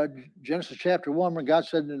to Genesis chapter 1, when God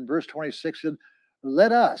said in verse 26,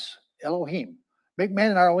 let us, Elohim, make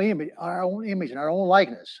man in our own image and our own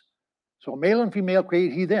likeness. So male and female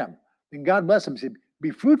created he them. Then God blessed them and said,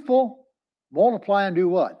 be fruitful, multiply, and do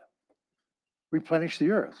what? Replenish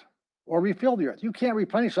the earth or refill the earth. You can't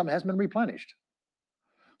replenish something that hasn't been replenished.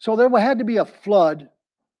 So there had to be a flood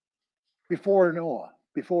before Noah,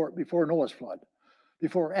 before Noah's flood,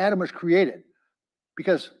 before Adam was created.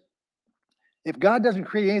 Because if God doesn't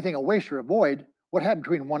create anything a waste or a void, what happened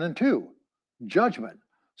between 1 and 2? Judgment.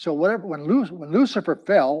 So when Lucifer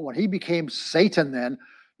fell, when he became Satan, then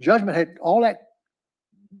judgment had all that,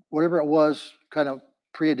 whatever it was, kind of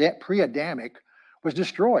pre-Adamic, was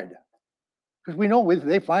destroyed. Because we know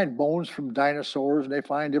they find bones from dinosaurs and they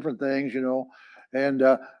find different things,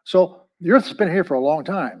 and so the earth has been here for a long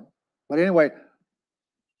time. But anyway,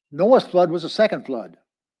 Noah's flood was the second flood.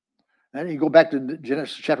 And you go back to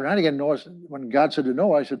Genesis chapter 9 again, when God said to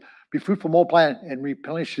Noah, he said, be fruitful, multiply, and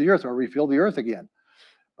replenish the earth or refill the earth again.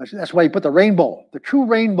 That's why he put the rainbow. The true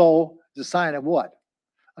rainbow is a sign of what?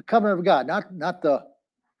 A covenant of God, not the,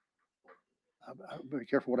 be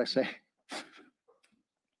careful what I say.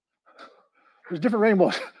 There's different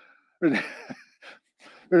rainbows.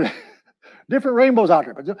 There's different rainbows out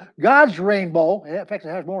there. But God's rainbow, in fact, it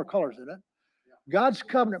has more colors in it. God's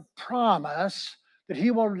covenant promise that he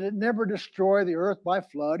will never destroy the earth by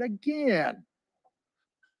flood again.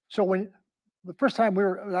 So when the first time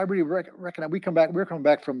I really recognize, we were coming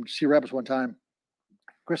back from Cedar Rapids one time.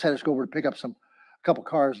 Chris had us go over to pick up a couple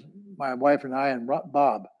cars, my wife and I and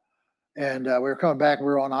Bob. And we were coming back, we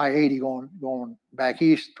were on I-80 going back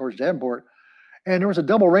east towards Davenport. And there was a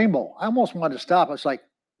double rainbow. I almost wanted to stop. I was like,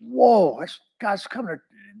 whoa, that's God's covenant.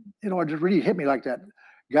 It just really hit me like that.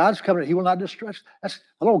 God's covenant, he will not destroy. That's,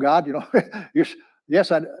 hello, God, yes,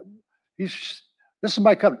 this is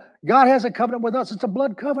my covenant. God has a covenant with us. It's a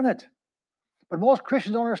blood covenant. But most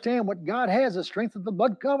Christians don't understand what God has, the strength of the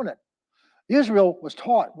blood covenant. Israel was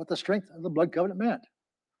taught what the strength of the blood covenant meant.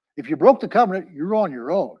 If you broke the covenant, you're on your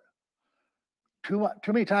own. Too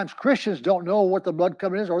many times Christians don't know what the blood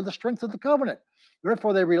covenant is or the strength of the covenant.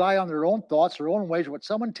 Therefore, they rely on their own thoughts, their own ways, what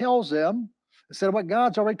someone tells them, instead of what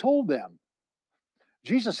God's already told them.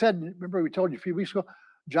 Jesus said, remember we told you a few weeks ago,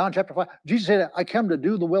 John chapter 5. Jesus said, I come to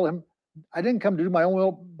do the will of him. I didn't come to do my own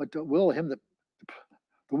will, but the will of him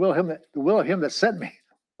that sent me.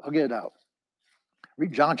 I'll get it out.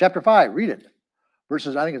 Read John chapter 5. Read it.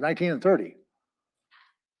 Verses, I think it's 19 and 30.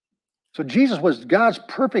 So Jesus was God's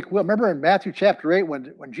perfect will. Remember in Matthew chapter 8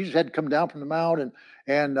 when Jesus had come down from the mount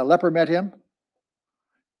and a leper met him?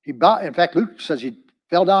 He bowed. In fact, Luke says he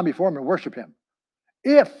fell down before him and worshiped him.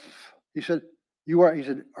 If, he said,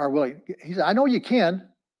 are willing. He said, I know you can.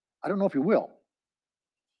 I don't know if you will.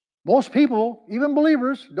 Most people, even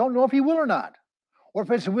believers, don't know if he will or not, or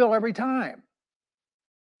if it's will every time.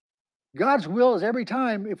 God's will is every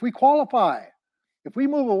time if we qualify. If we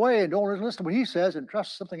move away and don't listen to what he says and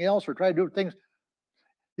trust something else or try to do things,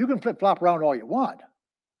 you can flip-flop around all you want.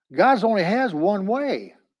 God's only has one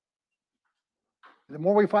way. The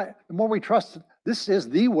more we trust, this is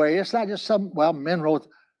the way. It's not just men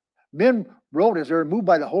wrote as they're moved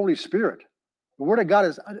by the Holy Spirit. The word of God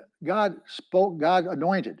is God spoke, God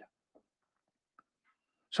anointed.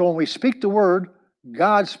 So when we speak the word,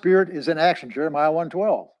 God's Spirit is in action. Jeremiah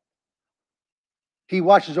 1:12. He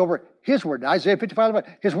watches over his word. Isaiah 55,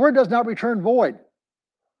 his word does not return void.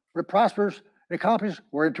 But it prospers and accomplishes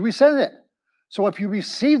whereunto we send it. So if you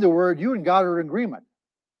receive the word, you and God are in agreement.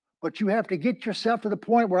 But you have to get yourself to the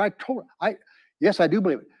point where yes, I do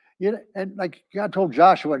believe it. And like God told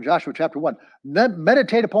Joshua in Joshua chapter 1,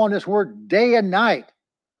 meditate upon this word day and night.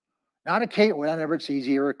 Not whenever it's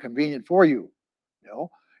easy or convenient for you.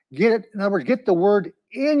 Get it. In other words, get the word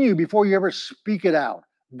in you before you ever speak it out.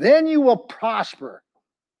 Then you will prosper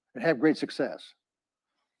and have great success.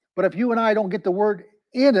 But if you and I don't get the word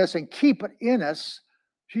in us and keep it in us,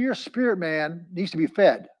 your spirit man needs to be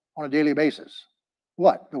fed on a daily basis.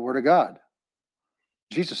 What? The word of God.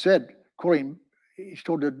 Jesus said, he's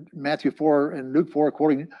told in Matthew 4 and Luke 4,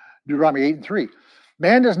 quoting Deuteronomy 8 and 3,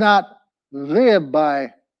 man does not live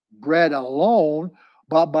by bread alone,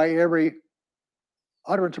 but by every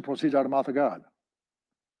utterance that proceeds out of the mouth of God.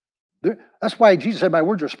 That's why Jesus said, my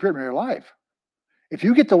words are spirit and your life. If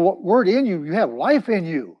you get the word in you, you have life in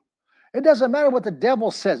you. It doesn't matter what the devil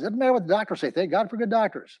says. It doesn't matter what the doctors say. Thank God for good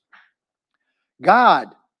doctors. God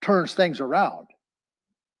turns things around.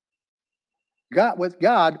 With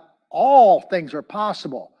God, all things are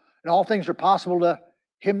possible. And all things are possible to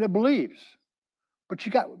him that believes. But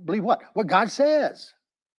you got to believe what? What God says.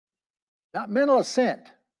 Not mental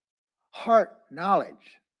assent. Heart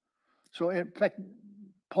knowledge. So in fact,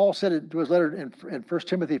 Paul said it to his letter in 1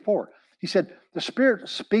 Timothy 4. He said, the Spirit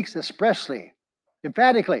speaks expressly,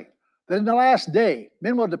 emphatically, that in the last day,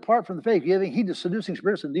 men will depart from the faith, giving heed to seducing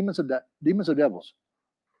spirits and demons of devils.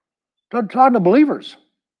 Talking to believers.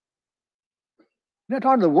 You're not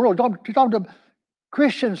talking to the world. You're talking to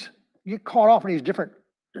Christians. Get caught off in these different,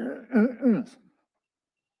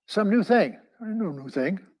 some new thing. No new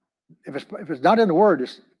thing. If it's not in the Word,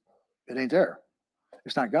 it ain't there.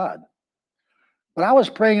 It's not God. But I was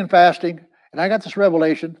praying and fasting, and I got this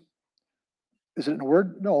revelation. Is it in the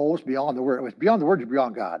Word? No, it's beyond the Word. It was beyond the Word, it's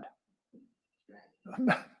beyond God.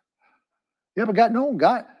 You ever got known?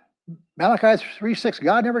 God, Malachi 3:6,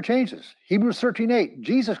 God never changes. Hebrews 13:8,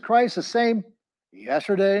 Jesus Christ the same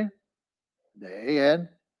yesterday, today, and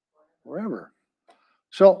forever.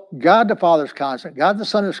 So God the Father is constant. God the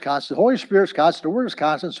Son is constant. The Holy Spirit is constant. The Word is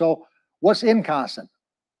constant. So what's inconstant?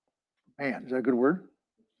 Man, is that a good word?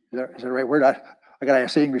 Is that the right word? I got to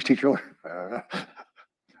ask the English teacher.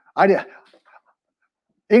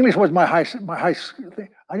 English was my high thing.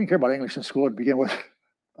 I didn't care about English in school to begin with.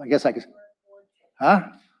 I guess I could. Huh?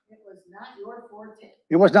 It was not your forte.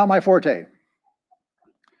 It was not my forte.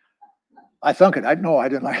 I thunk it. I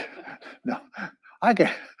didn't like. No, I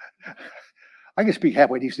can speak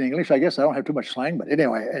halfway decent English. I guess I don't have too much slang, but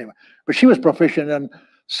anyway. But she was proficient in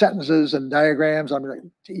sentences and diagrams. I'm like,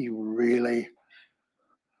 do you really?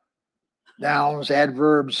 Nouns,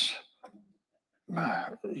 adverbs.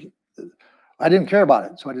 I didn't care about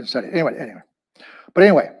it, so I didn't study it.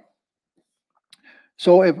 Anyway.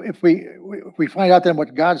 So if we find out then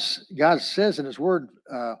what God says in His Word,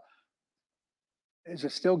 is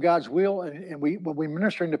it still God's will? And when we're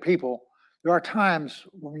ministering to people, there are times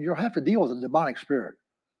when you'll have to deal with a demonic spirit.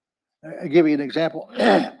 I'll give you an example.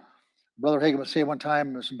 Brother Hagin would say one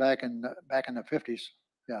time, this was back in the 50s.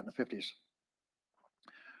 Yeah, in the 50s.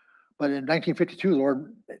 But in 1952, the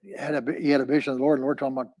Lord he had a vision of the Lord, and the Lord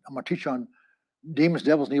told him, I'm going to teach you on demons,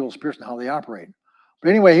 devils, and evil spirits and how they operate. But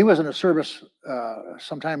anyway, he was in a service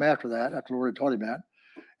sometime after that, after the Lord had taught him that.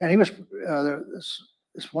 And he was,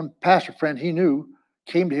 this one pastor friend he knew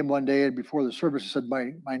came to him one day before the service and said,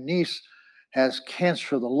 my niece has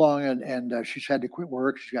cancer of the lung and she's had to quit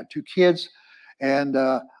work. She's got 2 kids. And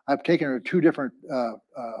I've taken her to two different,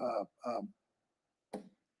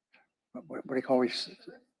 what do you call these?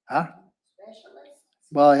 Huh? Specialist?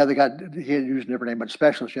 Well, yeah, he had used a different name, but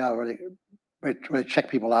specialists, yeah, where they check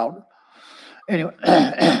people out. Anyway,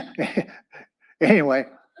 anyway,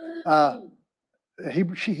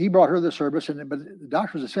 he brought her to the service, but the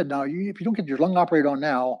doctors have said, now, if you don't get your lung operated on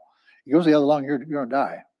now, it goes to the other lung, you're going to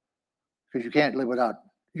die. Because you can't live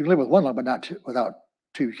you can live with one lung, but not without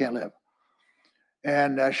two, you can't live.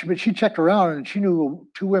 And she checked around and she knew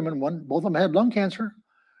two women, both of them had lung cancer.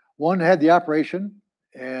 One had the operation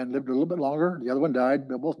and lived a little bit longer. The other one died.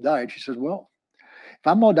 They both died. She says, well, if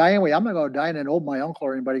I'm going to die anyway, I'm not going to die and then owe my uncle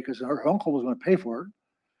or anybody, because her uncle was going to pay for it.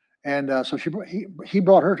 And so he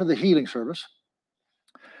brought her to the healing service.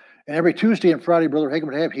 And every Tuesday and Friday, Brother Hagin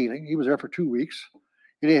would have healing. He was there for 2 weeks.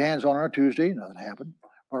 He laid hands on her on Tuesday, nothing happened.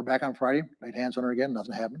 Or back on Friday, laid hands on her again,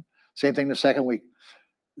 nothing happened. Same thing the second week.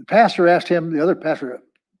 The pastor asked him, the other pastor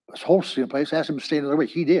was hosting the place, asked him to stay another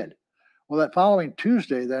week. He did. Well, that following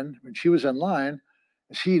Tuesday, then, when she was in line,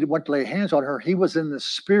 she went to lay hands on her. He was in the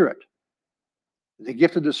spirit. The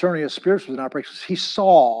gift of discerning of spirits was in operation. He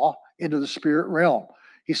saw into the spirit realm.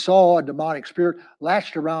 He saw a demonic spirit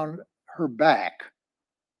latched around her back.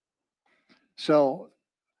 So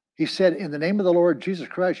he said, in the name of the Lord Jesus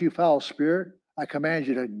Christ, you foul spirit, I command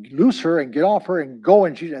you to loose her and get off her and go.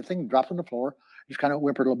 And that thing dropped on the floor. Just kind of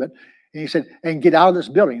whimpered a little bit. And he said, and get out of this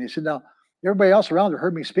building. And he said, now, everybody else around her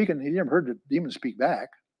heard me speaking. He never heard the demon speak back.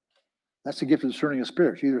 That's the gift of discerning of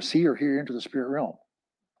spirits. You either see or hear into the spirit realm.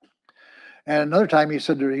 And another time he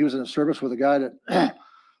said that he was in a service with a guy that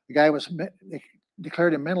the guy they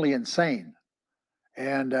declared him mentally insane.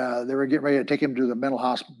 And they were getting ready to take him to the mental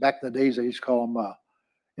hospital. Back in the days, they used to call them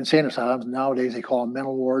insane asylums. Nowadays, they call them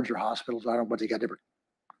mental wards or hospitals. I don't know what they got different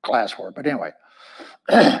class for it. But anyway,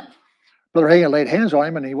 Brother Hagin laid hands on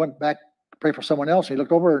him, and he went back to pray for someone else. And he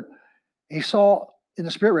looked over, and he saw in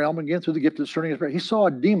the spirit realm, again through the gift of discerning of spirit, he saw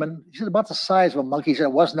a demon. He said about the size of a monkey. He said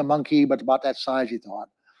it wasn't a monkey, but about that size, he thought,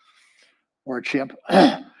 or a chimp.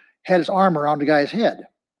 Had his arm around the guy's head.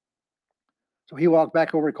 So he walked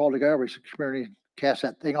back over, he called the guy over, he cast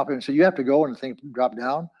that thing off him and said, you have to go, and the thing dropped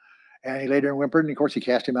down. And he lay there and whimpered, and of course he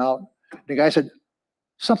cast him out. The guy said,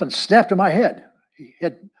 something snapped in my head.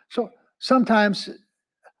 So sometimes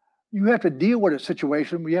you have to deal with a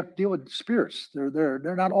situation. We have to deal with spirits.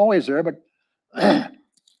 They're not always there, but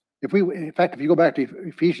if you go back to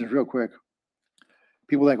Ephesians real quick,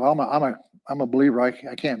 people think, well, I'm a believer.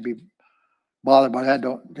 I can't be bothered by that.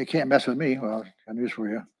 They can't mess with me. Well, I got news for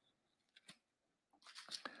you.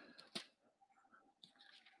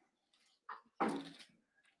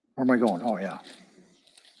 Where am I going? Oh, yeah.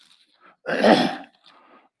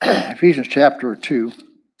 Ephesians chapter 2,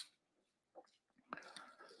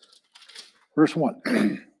 verse 1.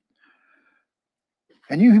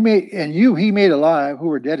 And you he made alive who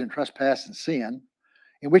were dead in trespass and sin,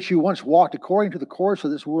 in which you once walked according to the course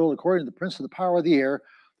of this world, according to the prince of the power of the air,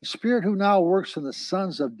 the spirit who now works in the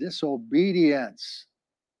sons of disobedience.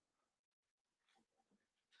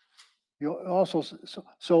 You also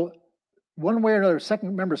so one way or another.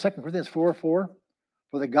 Remember 2 Corinthians 4:4.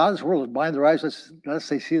 For the God of this world has blinded their eyes, lest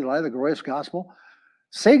they see the light of the glorious gospel.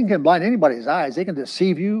 Satan can blind anybody's eyes. They can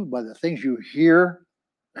deceive you by the things you hear,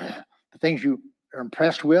 the things you are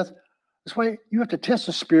impressed with. That's why you have to test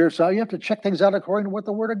the spirits out. You have to check things out according to what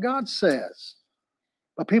the Word of God says.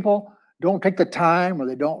 But people don't take the time, or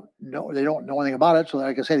they don't know anything about it. So,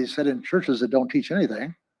 like I said, they sit in churches that don't teach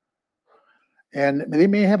anything, and they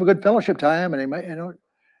may have a good fellowship time, and they might,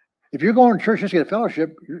 if you're going to church just to get a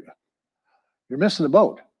fellowship, you're missing the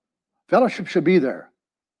boat. Fellowship should be there.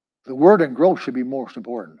 The Word and growth should be most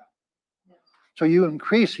important. So you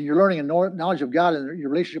increase in your learning and knowledge of God and your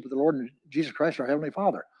relationship with the Lord and Jesus Christ, our Heavenly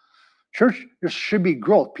Father. Church, there should be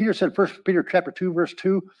growth. Peter said, 1 Peter chapter 2, verse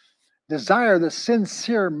 2, desire the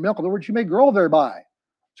sincere milk of the Word, you may grow thereby.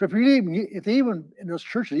 So if they even in those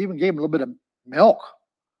churches even gave them a little bit of milk,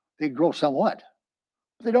 they grow somewhat.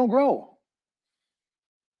 But they don't grow.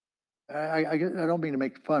 I don't mean to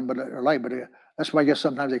make fun, but that's why I guess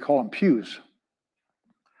sometimes they call them pews.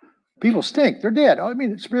 People stink. They're dead. I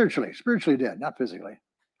mean, spiritually dead, not physically.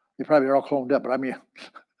 They probably are all cloned up, but I mean,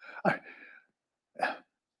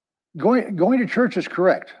 going to church is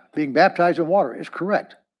correct. Being baptized in water is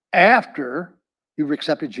correct after you've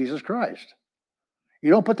accepted Jesus Christ. You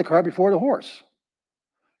don't put the cart before the horse.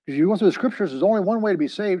 Because you go through the scriptures, there's only one way to be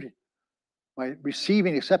saved, by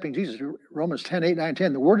receiving, accepting Jesus. Romans 10, 8, 9,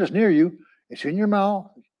 10. The word is near you. It's in your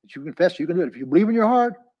mouth. If you confess, you can do it. If you believe in your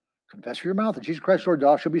heart, confess with your mouth that Jesus Christ, Lord,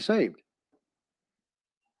 thou shalt be saved.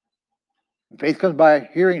 And faith comes by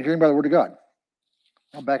hearing, and hearing by the word of God.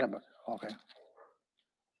 I'll back up. Okay.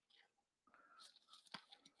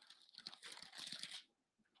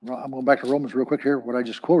 I'm going back to Romans real quick here, what I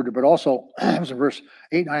just quoted, but also it was in verse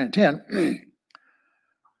 8, 9, and 10.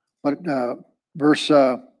 But verse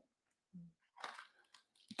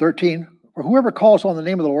 13, for whoever calls on the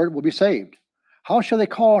name of the Lord will be saved. How shall they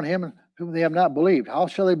call on him whom they have not believed? How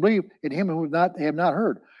shall they believe in him whom they have not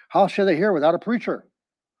heard? How shall they hear without a preacher?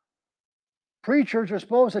 Preachers are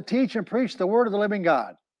supposed to teach and preach the word of the living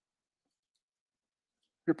God.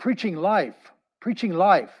 You're preaching life, preaching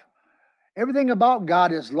life. Everything about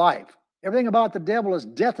God is life. Everything about the devil is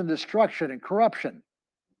death and destruction and corruption.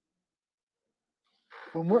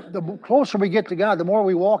 The closer we get to God, the more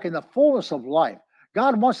we walk in the fullness of life.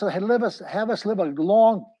 God wants to have us live a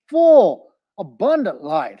long, full, abundant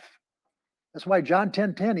life. That's why John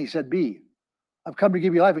 10:10, he said, I've come to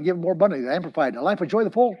give you life and give it more abundantly, amplified. A life of joy, the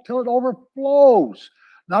full, till it overflows.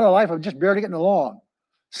 Not a life of just barely getting along.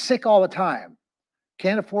 Sick all the time.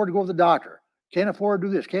 Can't afford to go to the doctor. Can't afford to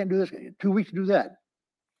do this. Can't do this. Too weak to do that.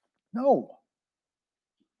 No.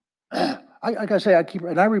 Like I say,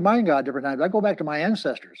 I remind God different times. I go back to my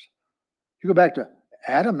ancestors. You go back to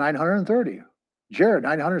Adam, 930. Jared,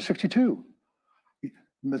 962.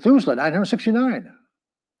 Methuselah, 969.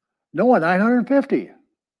 Noah, 950.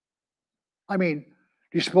 I mean,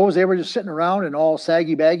 do you suppose they were just sitting around and all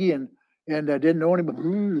saggy baggy and didn't know anybody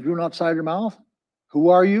doing outside their mouth? Who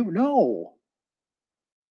are you? No.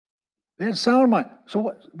 They had sound mind.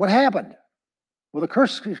 So what happened? Well, the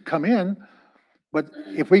curse come in, but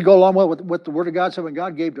if we go along with what the Word of God said when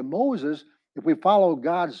God gave to Moses, if we follow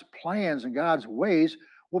God's plans and God's ways,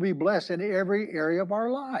 we'll be blessed in every area of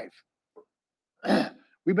our life.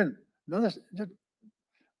 We've been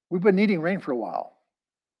needing rain for a while.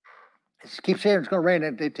 It keeps saying it's going to rain,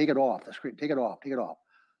 and they take it off the screen. Take it off.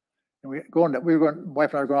 And wife and I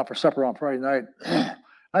were going out for supper on Friday night.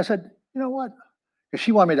 I said, you know what? Because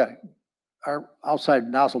she wanted me to. Our outside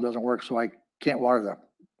nozzle doesn't work, so I can't water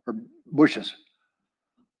her bushes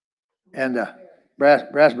and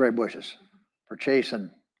raspberry bushes for Chase and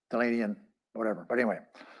Delaney and whatever. But anyway,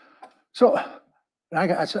 so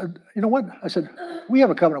I said, you know what? I said, we have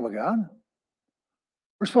a covenant with God.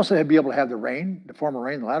 We're supposed to be able to have the rain, the former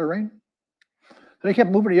rain, the latter rain. And they kept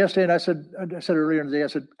moving it yesterday, and I said earlier in the day, I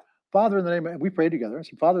said, Father, in the name of, we prayed together. I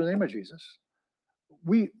said, Father, in the name of Jesus,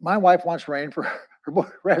 my wife wants rain for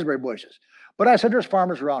her raspberry bushes. But I said, there's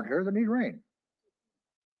farmers around here that need rain.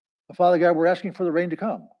 Father God, we're asking for the rain to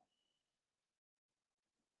come.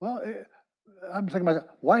 Well, I'm thinking myself,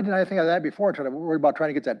 why didn't I think of that before until I worried about trying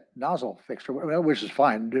to get that nozzle fixed, which is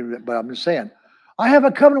fine, but I'm just saying, I have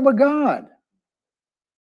a covenant with God.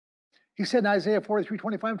 He said in Isaiah 43,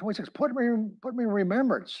 25, and 26, put me in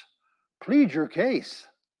remembrance. Plead your case.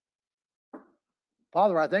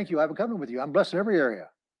 Father, I thank you. I have a covenant with you. I'm blessed in every area.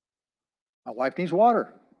 My wife needs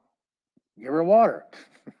water. Give her water.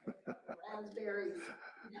 Raspberries.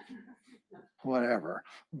 Whatever.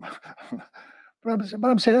 But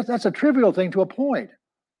I'm saying that's a trivial thing to a point.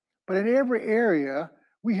 But in every area,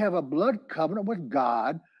 we have a blood covenant with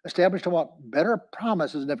God established on better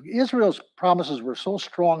promises. And if Israel's promises were so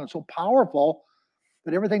strong and so powerful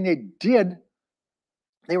that everything they did,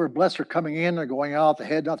 they were blessed for coming in or going out, the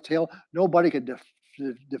head, not the tail. Nobody could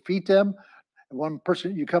defeat them. One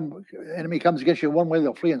person, enemy comes against you one way,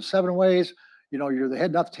 they'll flee in 7 ways. You know, you're the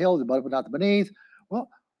head, not the tail, the butt, but not the beneath. Well,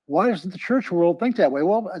 why doesn't the church world think that way?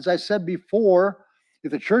 Well, as I said before,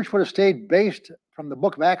 if the church would have stayed based from the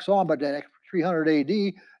book of Acts on, but at 300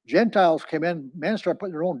 AD, Gentiles came in, men started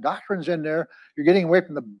putting their own doctrines in there. You're getting away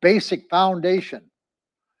from the basic foundation.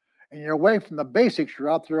 And you're away from the basics, you're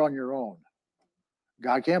out there on your own.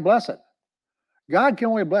 God can't bless it. God can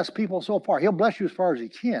only bless people so far. He'll bless you as far as he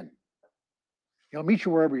can. He'll meet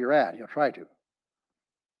you wherever you're at. He'll try to.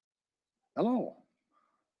 Hello.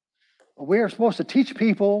 We are supposed to teach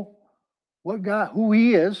people what God, who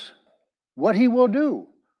he is, what he will do.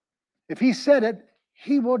 If he said it,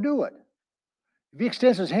 he will do it. If he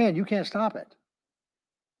extends his hand, you can't stop it.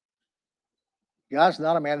 God's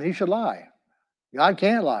not a man that he should lie. God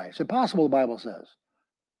can't lie. It's impossible, the Bible says.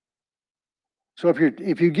 So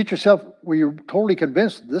if you get yourself where you're totally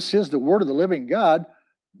convinced this is the word of the living God,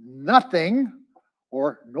 nothing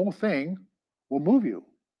or no thing will move you.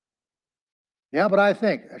 Yeah, but I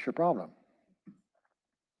think that's your problem.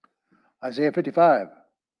 Isaiah 55.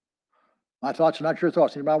 My thoughts are not your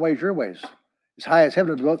thoughts, and my ways your ways. As high as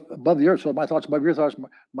heaven is above the earth, so my thoughts above your thoughts,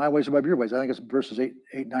 my ways above your ways. I think it's verses 8,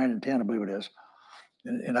 9, and 10, I believe it is,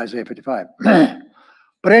 in Isaiah 55.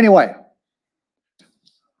 But anyway,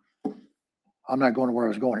 I'm not going to where I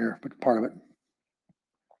was going here, but part of it.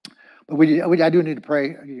 But I do need to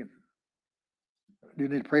pray. I do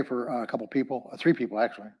need to pray for a couple people, 3 people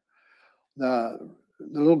actually.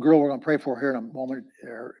 the little girl we're going to pray for here in a moment,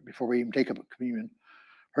 before we even take up communion.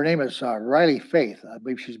 Her name is Riley Faith. I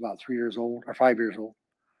believe she's about 3 years old or 5 years old,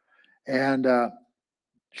 and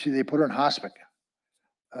they put her in hospice.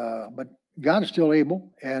 But God is still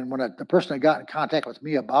able. And when the person that got in contact with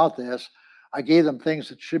me about this, I gave them things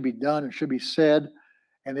that should be done and should be said,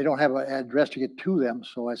 and they don't have an address to get to them.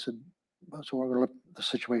 So I said, so we're going to look the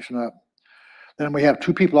situation up. Then we have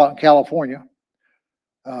 2 people out in California.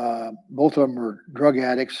 Both of them are drug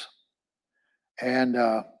addicts, and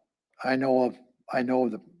I know of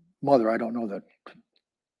the mother. I don't know the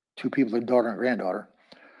 2 people, the daughter and granddaughter,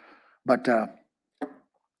 but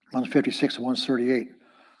one's 56 and one's 38.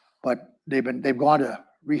 But they've gone to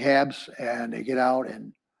rehabs, and they get out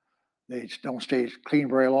and they don't stay clean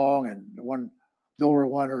very long. And the older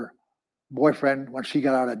one, her boyfriend, when she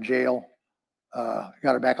got out of jail, got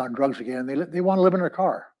her back on drugs again. They want to live in their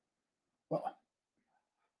car. Well,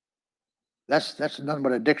 that's nothing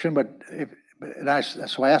but addiction.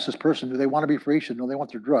 So I asked this person, do they want to be free? She said, no, they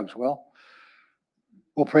want their drugs. Well,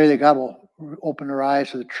 we'll pray that God will open their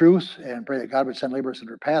eyes to the truth, and pray that God would send laborers in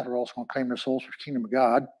their path. We're also going to claim their souls for the kingdom of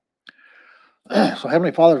God. So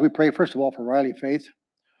Heavenly Father, we pray first of all for Riley Faith.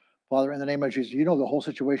 Father, in the name of Jesus, you know the whole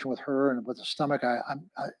situation with her and with the stomach. I'm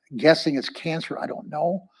guessing it's cancer. I don't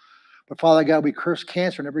know. But Father God, we curse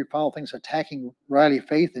cancer and every foul thing that's attacking Riley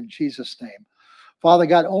Faith in Jesus' name. Father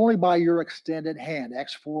God, only by your extended hand,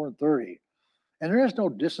 Acts 4:30. And there is no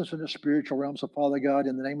distance in the spiritual realm. So Father God,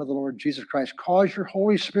 in the name of the Lord Jesus Christ, cause your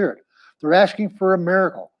Holy Spirit. They're asking for a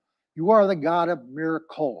miracle. You are the God of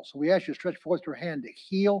miracles. So we ask you to stretch forth your hand to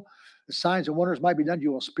heal. The signs and wonders might be done.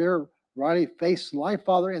 You will spare Riley Faith's life,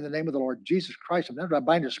 Father, in the name of the Lord Jesus Christ. I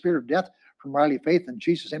bind the spirit of death from Riley Faith in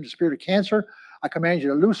Jesus' name. The spirit of cancer, I command you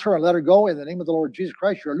to loose her and let her go in the name of the Lord Jesus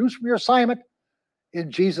Christ. You're loose from your assignment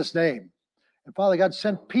in Jesus' name. And Father God,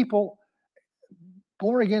 send people,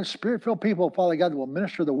 born again, spirit-filled people, Father God, that will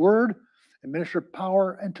minister the word and minister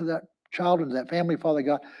power into that child, into that family, Father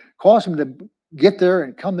God. Cause them to get there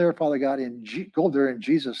and come there, Father God, and go there in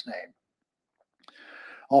Jesus' name.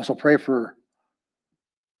 Also pray for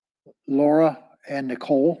Laura and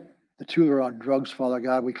Nicole. The 2 are on drugs, Father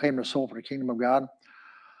God. We claim their soul for the kingdom of God.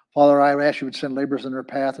 Father, I ask you would send laborers in their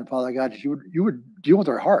path, and Father God, you would deal with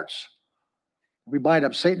their hearts. We bind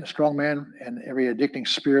up Satan, the strong man, and every addicting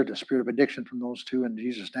spirit, the spirit of addiction from those 2 in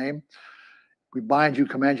Jesus' name. We bind you,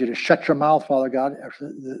 command you to shut your mouth, Father God.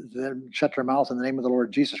 Shut your mouth in the name of the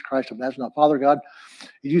Lord Jesus Christ of Nazareth. Father God,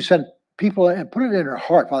 you send people and put it in their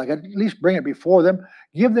heart, Father God. At least bring it before them.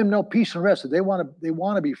 Give them no peace and rest. That they want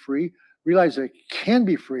to be free. Realize they can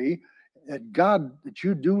be free. That God, that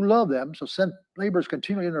you do love them. So send laborers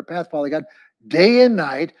continually in their path, Father God, day and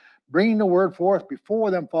night, bringing the word forth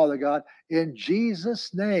before them, Father God, in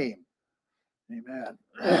Jesus' name. Amen.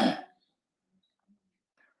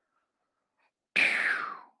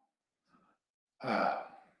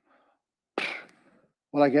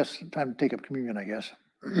 Well, I guess time to take up communion, I guess.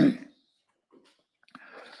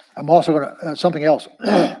 I'm also going to, something else.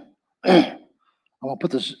 I'm going to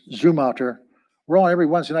put this Zoom out there. We're on every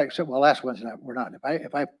Wednesday night, except, well, last Wednesday night, we're not.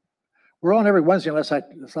 We're on every Wednesday unless I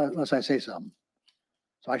say something.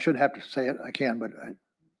 So I shouldn't have to say it. I can, but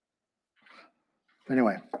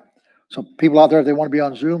anyway. So people out there, if they want to be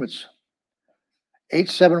on Zoom, it's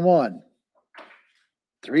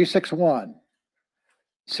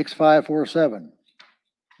 871-361-6547.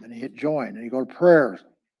 Then you hit join, and you go to prayers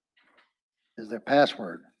is their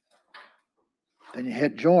password. Then you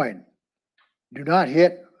hit join. Do not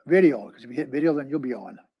hit video, because if you hit video, then you'll be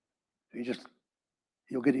on.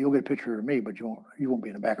 You'll get a picture of me, but you won't be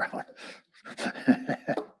in the background.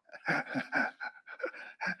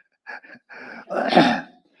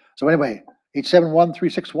 So anyway,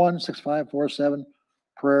 871-361-6547,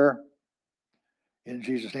 prayer in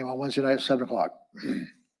Jesus' name on Wednesday night at 7:00.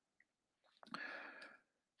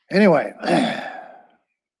 Anyway,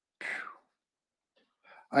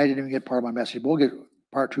 I didn't even get part of my message, but we'll get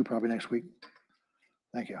part 2 probably next week.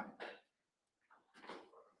 Thank you.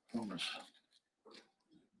 Romans.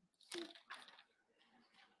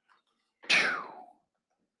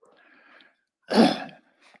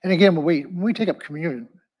 And again, when we take up communion,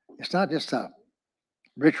 it's not just a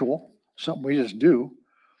ritual, something we just do.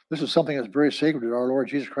 This is something that's very sacred to our Lord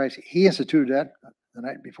Jesus Christ. He instituted that the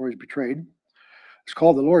night before he was betrayed. It's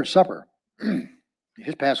called the Lord's Supper.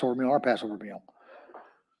 His Passover meal, our Passover meal.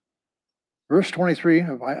 Verse 23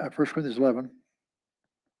 of 1 Corinthians 11.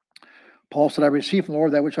 Paul said, I received from the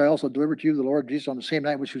Lord that which I also delivered to you. The Lord Jesus, on the same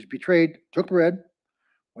night which he was betrayed, took bread.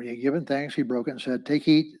 When he had given thanks, he broke it and said, take,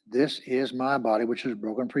 eat. This is my body, which is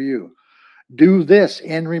broken for you. Do this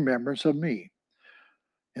in remembrance of me.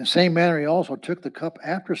 In the same manner, he also took the cup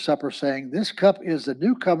after supper, saying, This cup is the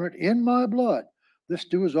new covenant in my blood. This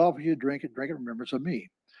do as often as you drink it in remembrance of me.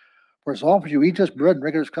 For as often as you eat this bread and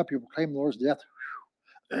drink this cup, you proclaim the Lord's death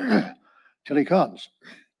till he comes.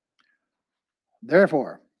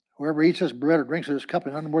 Therefore, whoever eats this bread or drinks this cup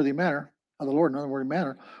in an unworthy manner of the Lord in an unworthy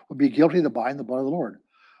manner will be guilty of the body and the blood of the Lord.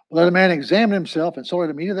 But let a man examine himself, and so let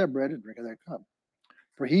him eat of that bread and drink of that cup.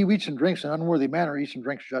 For he who eats and drinks in an unworthy manner eats and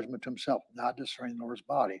drinks judgment to himself, not discerning the Lord's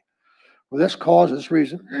body. For this cause, this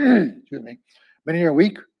reason, excuse me, many are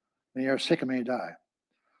weak, many are sick, and many die.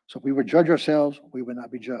 So if we would judge ourselves, we would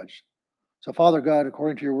not be judged. So, Father God,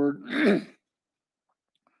 according to your word,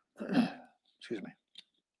 excuse me.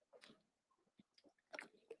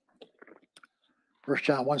 1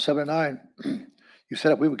 John 1:7-9, you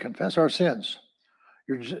said if we would confess our sins,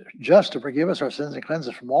 you're just to forgive us our sins and cleanse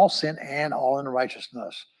us from all sin and all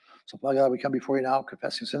unrighteousness. So, Father God, we come before you now,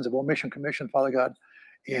 confessing sins of omission, commission, Father God,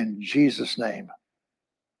 in Jesus' name.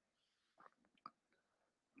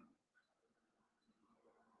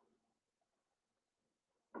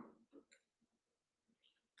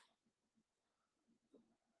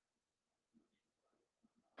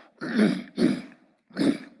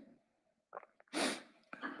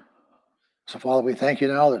 So, Father, we thank you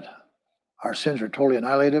now that our sins are totally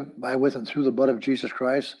annihilated by, with, and through the blood of Jesus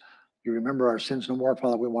Christ. You remember our sins no more,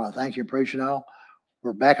 Father. We want to thank you and praise you now.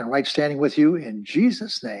 We're back in right standing with you in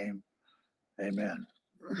Jesus' name. Amen.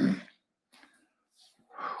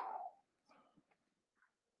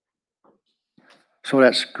 So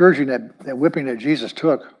that scourging, that whipping that Jesus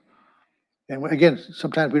took, and again,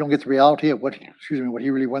 sometimes we don't get the reality of what he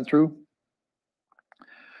really went through.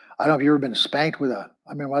 I don't know if you've ever been spanked with I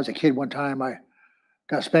remember when I was a kid one time, I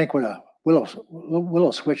got spanked with a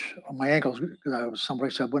willow switch on my ankles because I was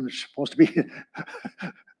someplace I wasn't supposed to be.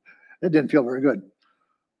 It didn't feel very good.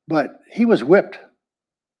 But he was whipped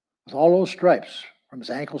with all those stripes from his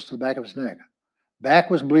ankles to the back of his neck. Back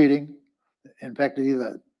was bleeding. In fact,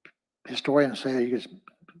 the historians say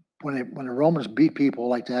when the Romans beat people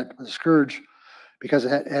like that with a scourge, because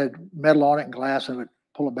it had metal on it and glass, and it would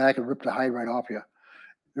pull it back and rip the hide right off you.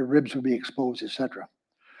 The ribs would be exposed, etc.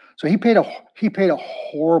 So he paid a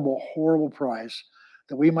horrible, horrible price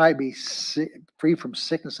that we might be free from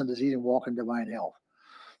sickness and disease and walk in divine health.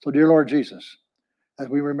 So, dear Lord Jesus, as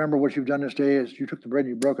we remember what you've done this day, as you took the bread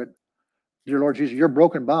and you broke it, dear Lord Jesus, your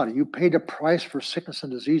broken body, you paid a price for sickness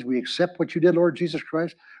and disease. We accept what you did, Lord Jesus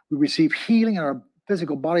Christ. We receive healing in our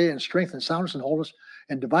physical body and strength and soundness and wholeness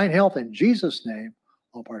and divine health. In Jesus' name,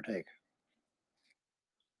 I'll partake.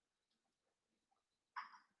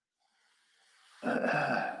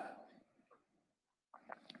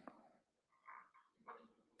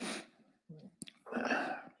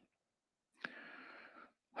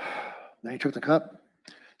 Then he took the cup.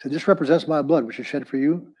 Said, this represents my blood, which is shed for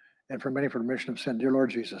you and for many for the remission of sin. Dear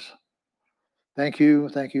Lord Jesus, thank you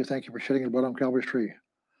for shedding your blood on Calvary's tree.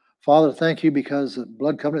 Father, thank you because the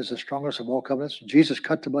blood covenant is the strongest of all covenants. Jesus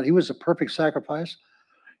cut the blood. He was the perfect sacrifice.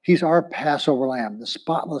 He's our Passover lamb, the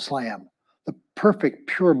spotless lamb, the perfect,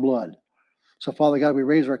 pure blood. So, Father God, we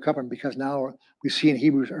raise our cup, and because now we see in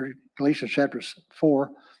Hebrews or Galatians chapter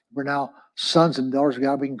 4, we're now sons and daughters of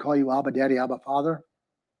God. We can call you Abba, Daddy, Abba, Father.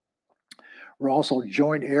 We're also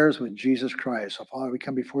joint heirs with Jesus Christ. So, Father, we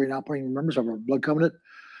come before you now, praying members of our blood covenant.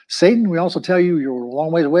 Satan, we also tell you you're a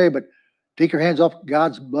long ways away, but take your hands off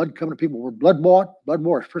God's blood covenant people. We're blood bought, blood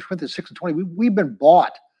bought. 1 Corinthians 6:20. We've been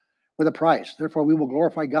bought with a price. Therefore, we will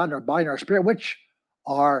glorify God in our body and our spirit, which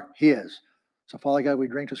are his. So, Father God, we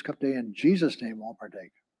drink this cup today in Jesus' name. I'll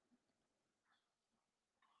partake.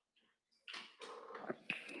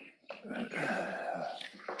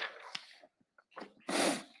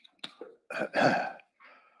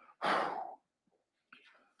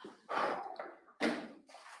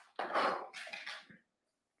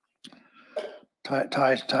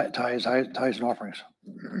 Tithes and offerings.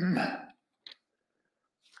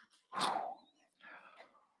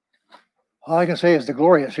 All I can say is the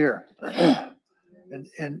glory is here.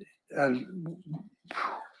 and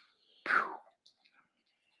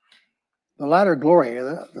the latter glory,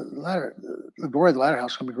 the glory of the latter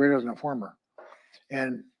house can be greater than the former.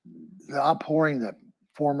 And the outpouring, the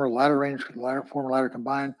former latter range, former latter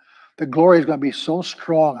combined, the glory is going to be so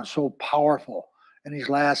strong and so powerful in these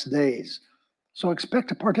last days. So expect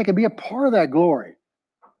to partake and be a part of that glory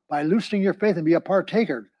by loosening your faith and be a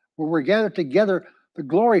partaker. Where we're gathered together, the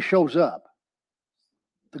glory shows up.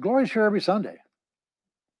 The glory is here every Sunday.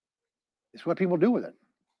 It's what people do with it.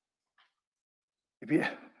 If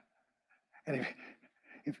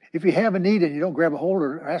you have a need and you don't grab a hold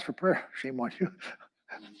or ask for prayer, shame on you.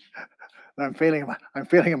 I'm failing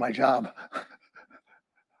in my job.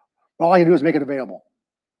 All I can do is make it available.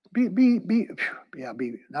 Be,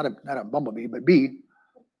 not a bumblebee, but be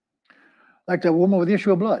like the woman with the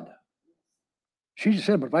issue of blood. She just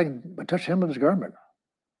said, but if I can but touch him of his garment,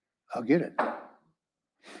 I'll get it.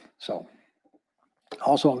 So,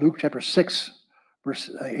 also in Luke chapter 6,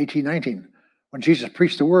 verse 18, 19, when Jesus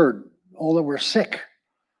preached the word, all that were sick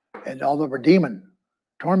and all that were demon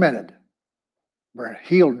tormented were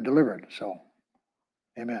healed and delivered. So,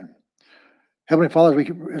 amen. Heavenly Father,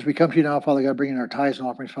 as we come to you now, Father God, bringing our tithes and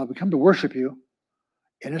offerings, Father, we come to worship you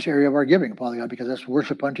in this area of our giving, Father God, because that's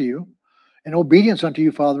worship unto you and obedience unto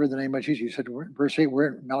you, Father, in the name of Jesus. You said, verse 8, we're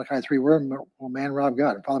in Malachi 3, where will man rob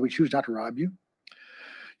God? And Father, we choose not to rob you.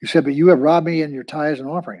 You said, but you have robbed me in your tithes and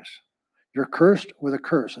offerings. You're cursed with a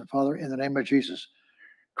curse. And Father, in the name of Jesus,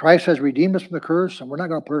 Christ has redeemed us from the curse, and we're not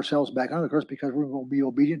going to put ourselves back under the curse because we're going to be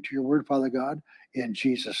obedient to your word, Father God, in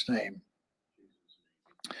Jesus' name.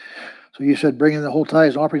 So you said, bring in the whole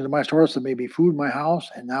tithes and offerings of my storehouse that may be food in my house.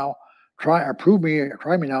 And now try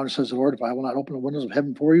me now, says the Lord, if I will not open the windows of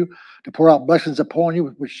heaven for you to pour out blessings upon you,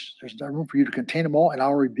 which there's no room for you to contain them all, and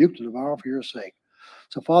I'll rebuke the devourer for your sake.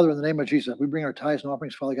 So, Father, in the name of Jesus, we bring our tithes and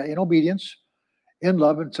offerings, Father God, in obedience, in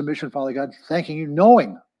love and submission, Father God, thanking you,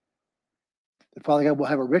 knowing that, Father God, will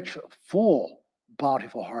have a rich, full,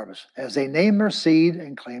 bountiful harvest as they name their seed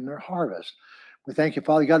and claim their harvest. We thank you,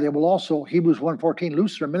 Father God, they will also, Hebrews 1:14,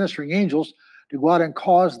 loose their ministering angels to go out and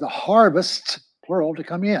cause the harvest, plural, to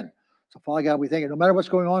come in. So, Father God, we thank you, no matter what's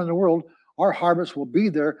going on in the world, our harvest will be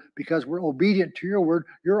there because we're obedient to your word.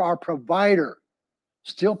 You're our provider,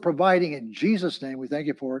 still providing in Jesus' name. We thank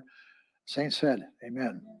you for it. Saints said,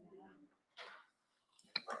 amen.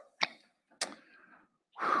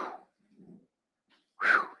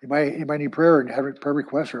 Anybody need prayer and have a prayer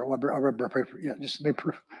request or pray for, yeah, just maybe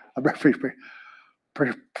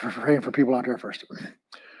praying for people out there first.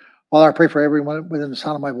 Father, I pray for everyone within the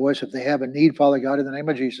sound of my voice. If they have a need, Father God, in the name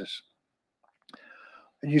of Jesus,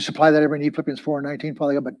 and you supply that every need, Philippians 4:19,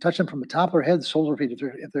 Father God, but touch them from the top of their head, the soles of their feet.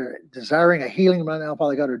 If they're desiring a healing right now,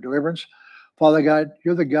 Father God, or deliverance, Father God,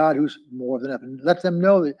 you're the God who's more than enough. And let them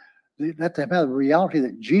know that, let them have the reality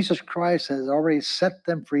that Jesus Christ has already set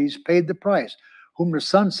them free. He's paid the price. Whom the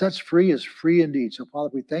Son sets free is free indeed. So,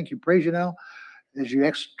 Father, we thank you, praise you now, as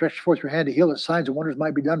you stretch forth your hand to heal, that signs and wonders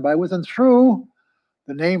might be done by, with, and through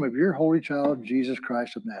the name of your holy child, Jesus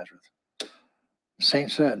Christ of Nazareth. The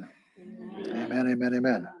saint said, amen, amen,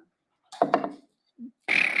 amen.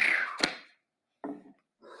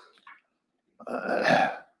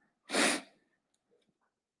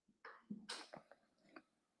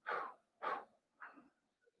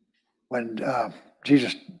 When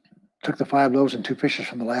Jesus took the 5 loaves and 2 fishes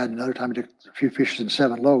from the lad, another time he took a few fishes and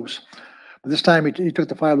 7 loaves. But this time he took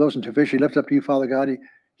the 5 loaves and 2 fishes. He lifted up to you, Father God.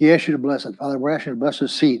 He asked you to bless it. Father, we're asking you to bless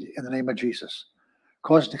his seed in the name of Jesus.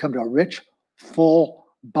 Cause it to come to a rich, full,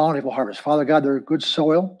 bountiful harvest. Father God, they're good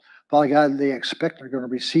soil. Father God, they expect they're going to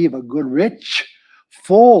receive a good, rich,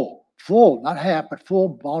 full, not half, but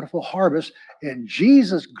full, bountiful harvest in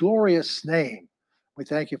Jesus' glorious name. We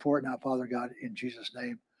thank you for it now, Father God, in Jesus'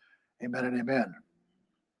 name. Amen and amen.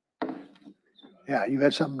 Yeah, you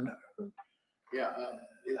had something. Yeah,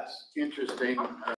 it's interesting.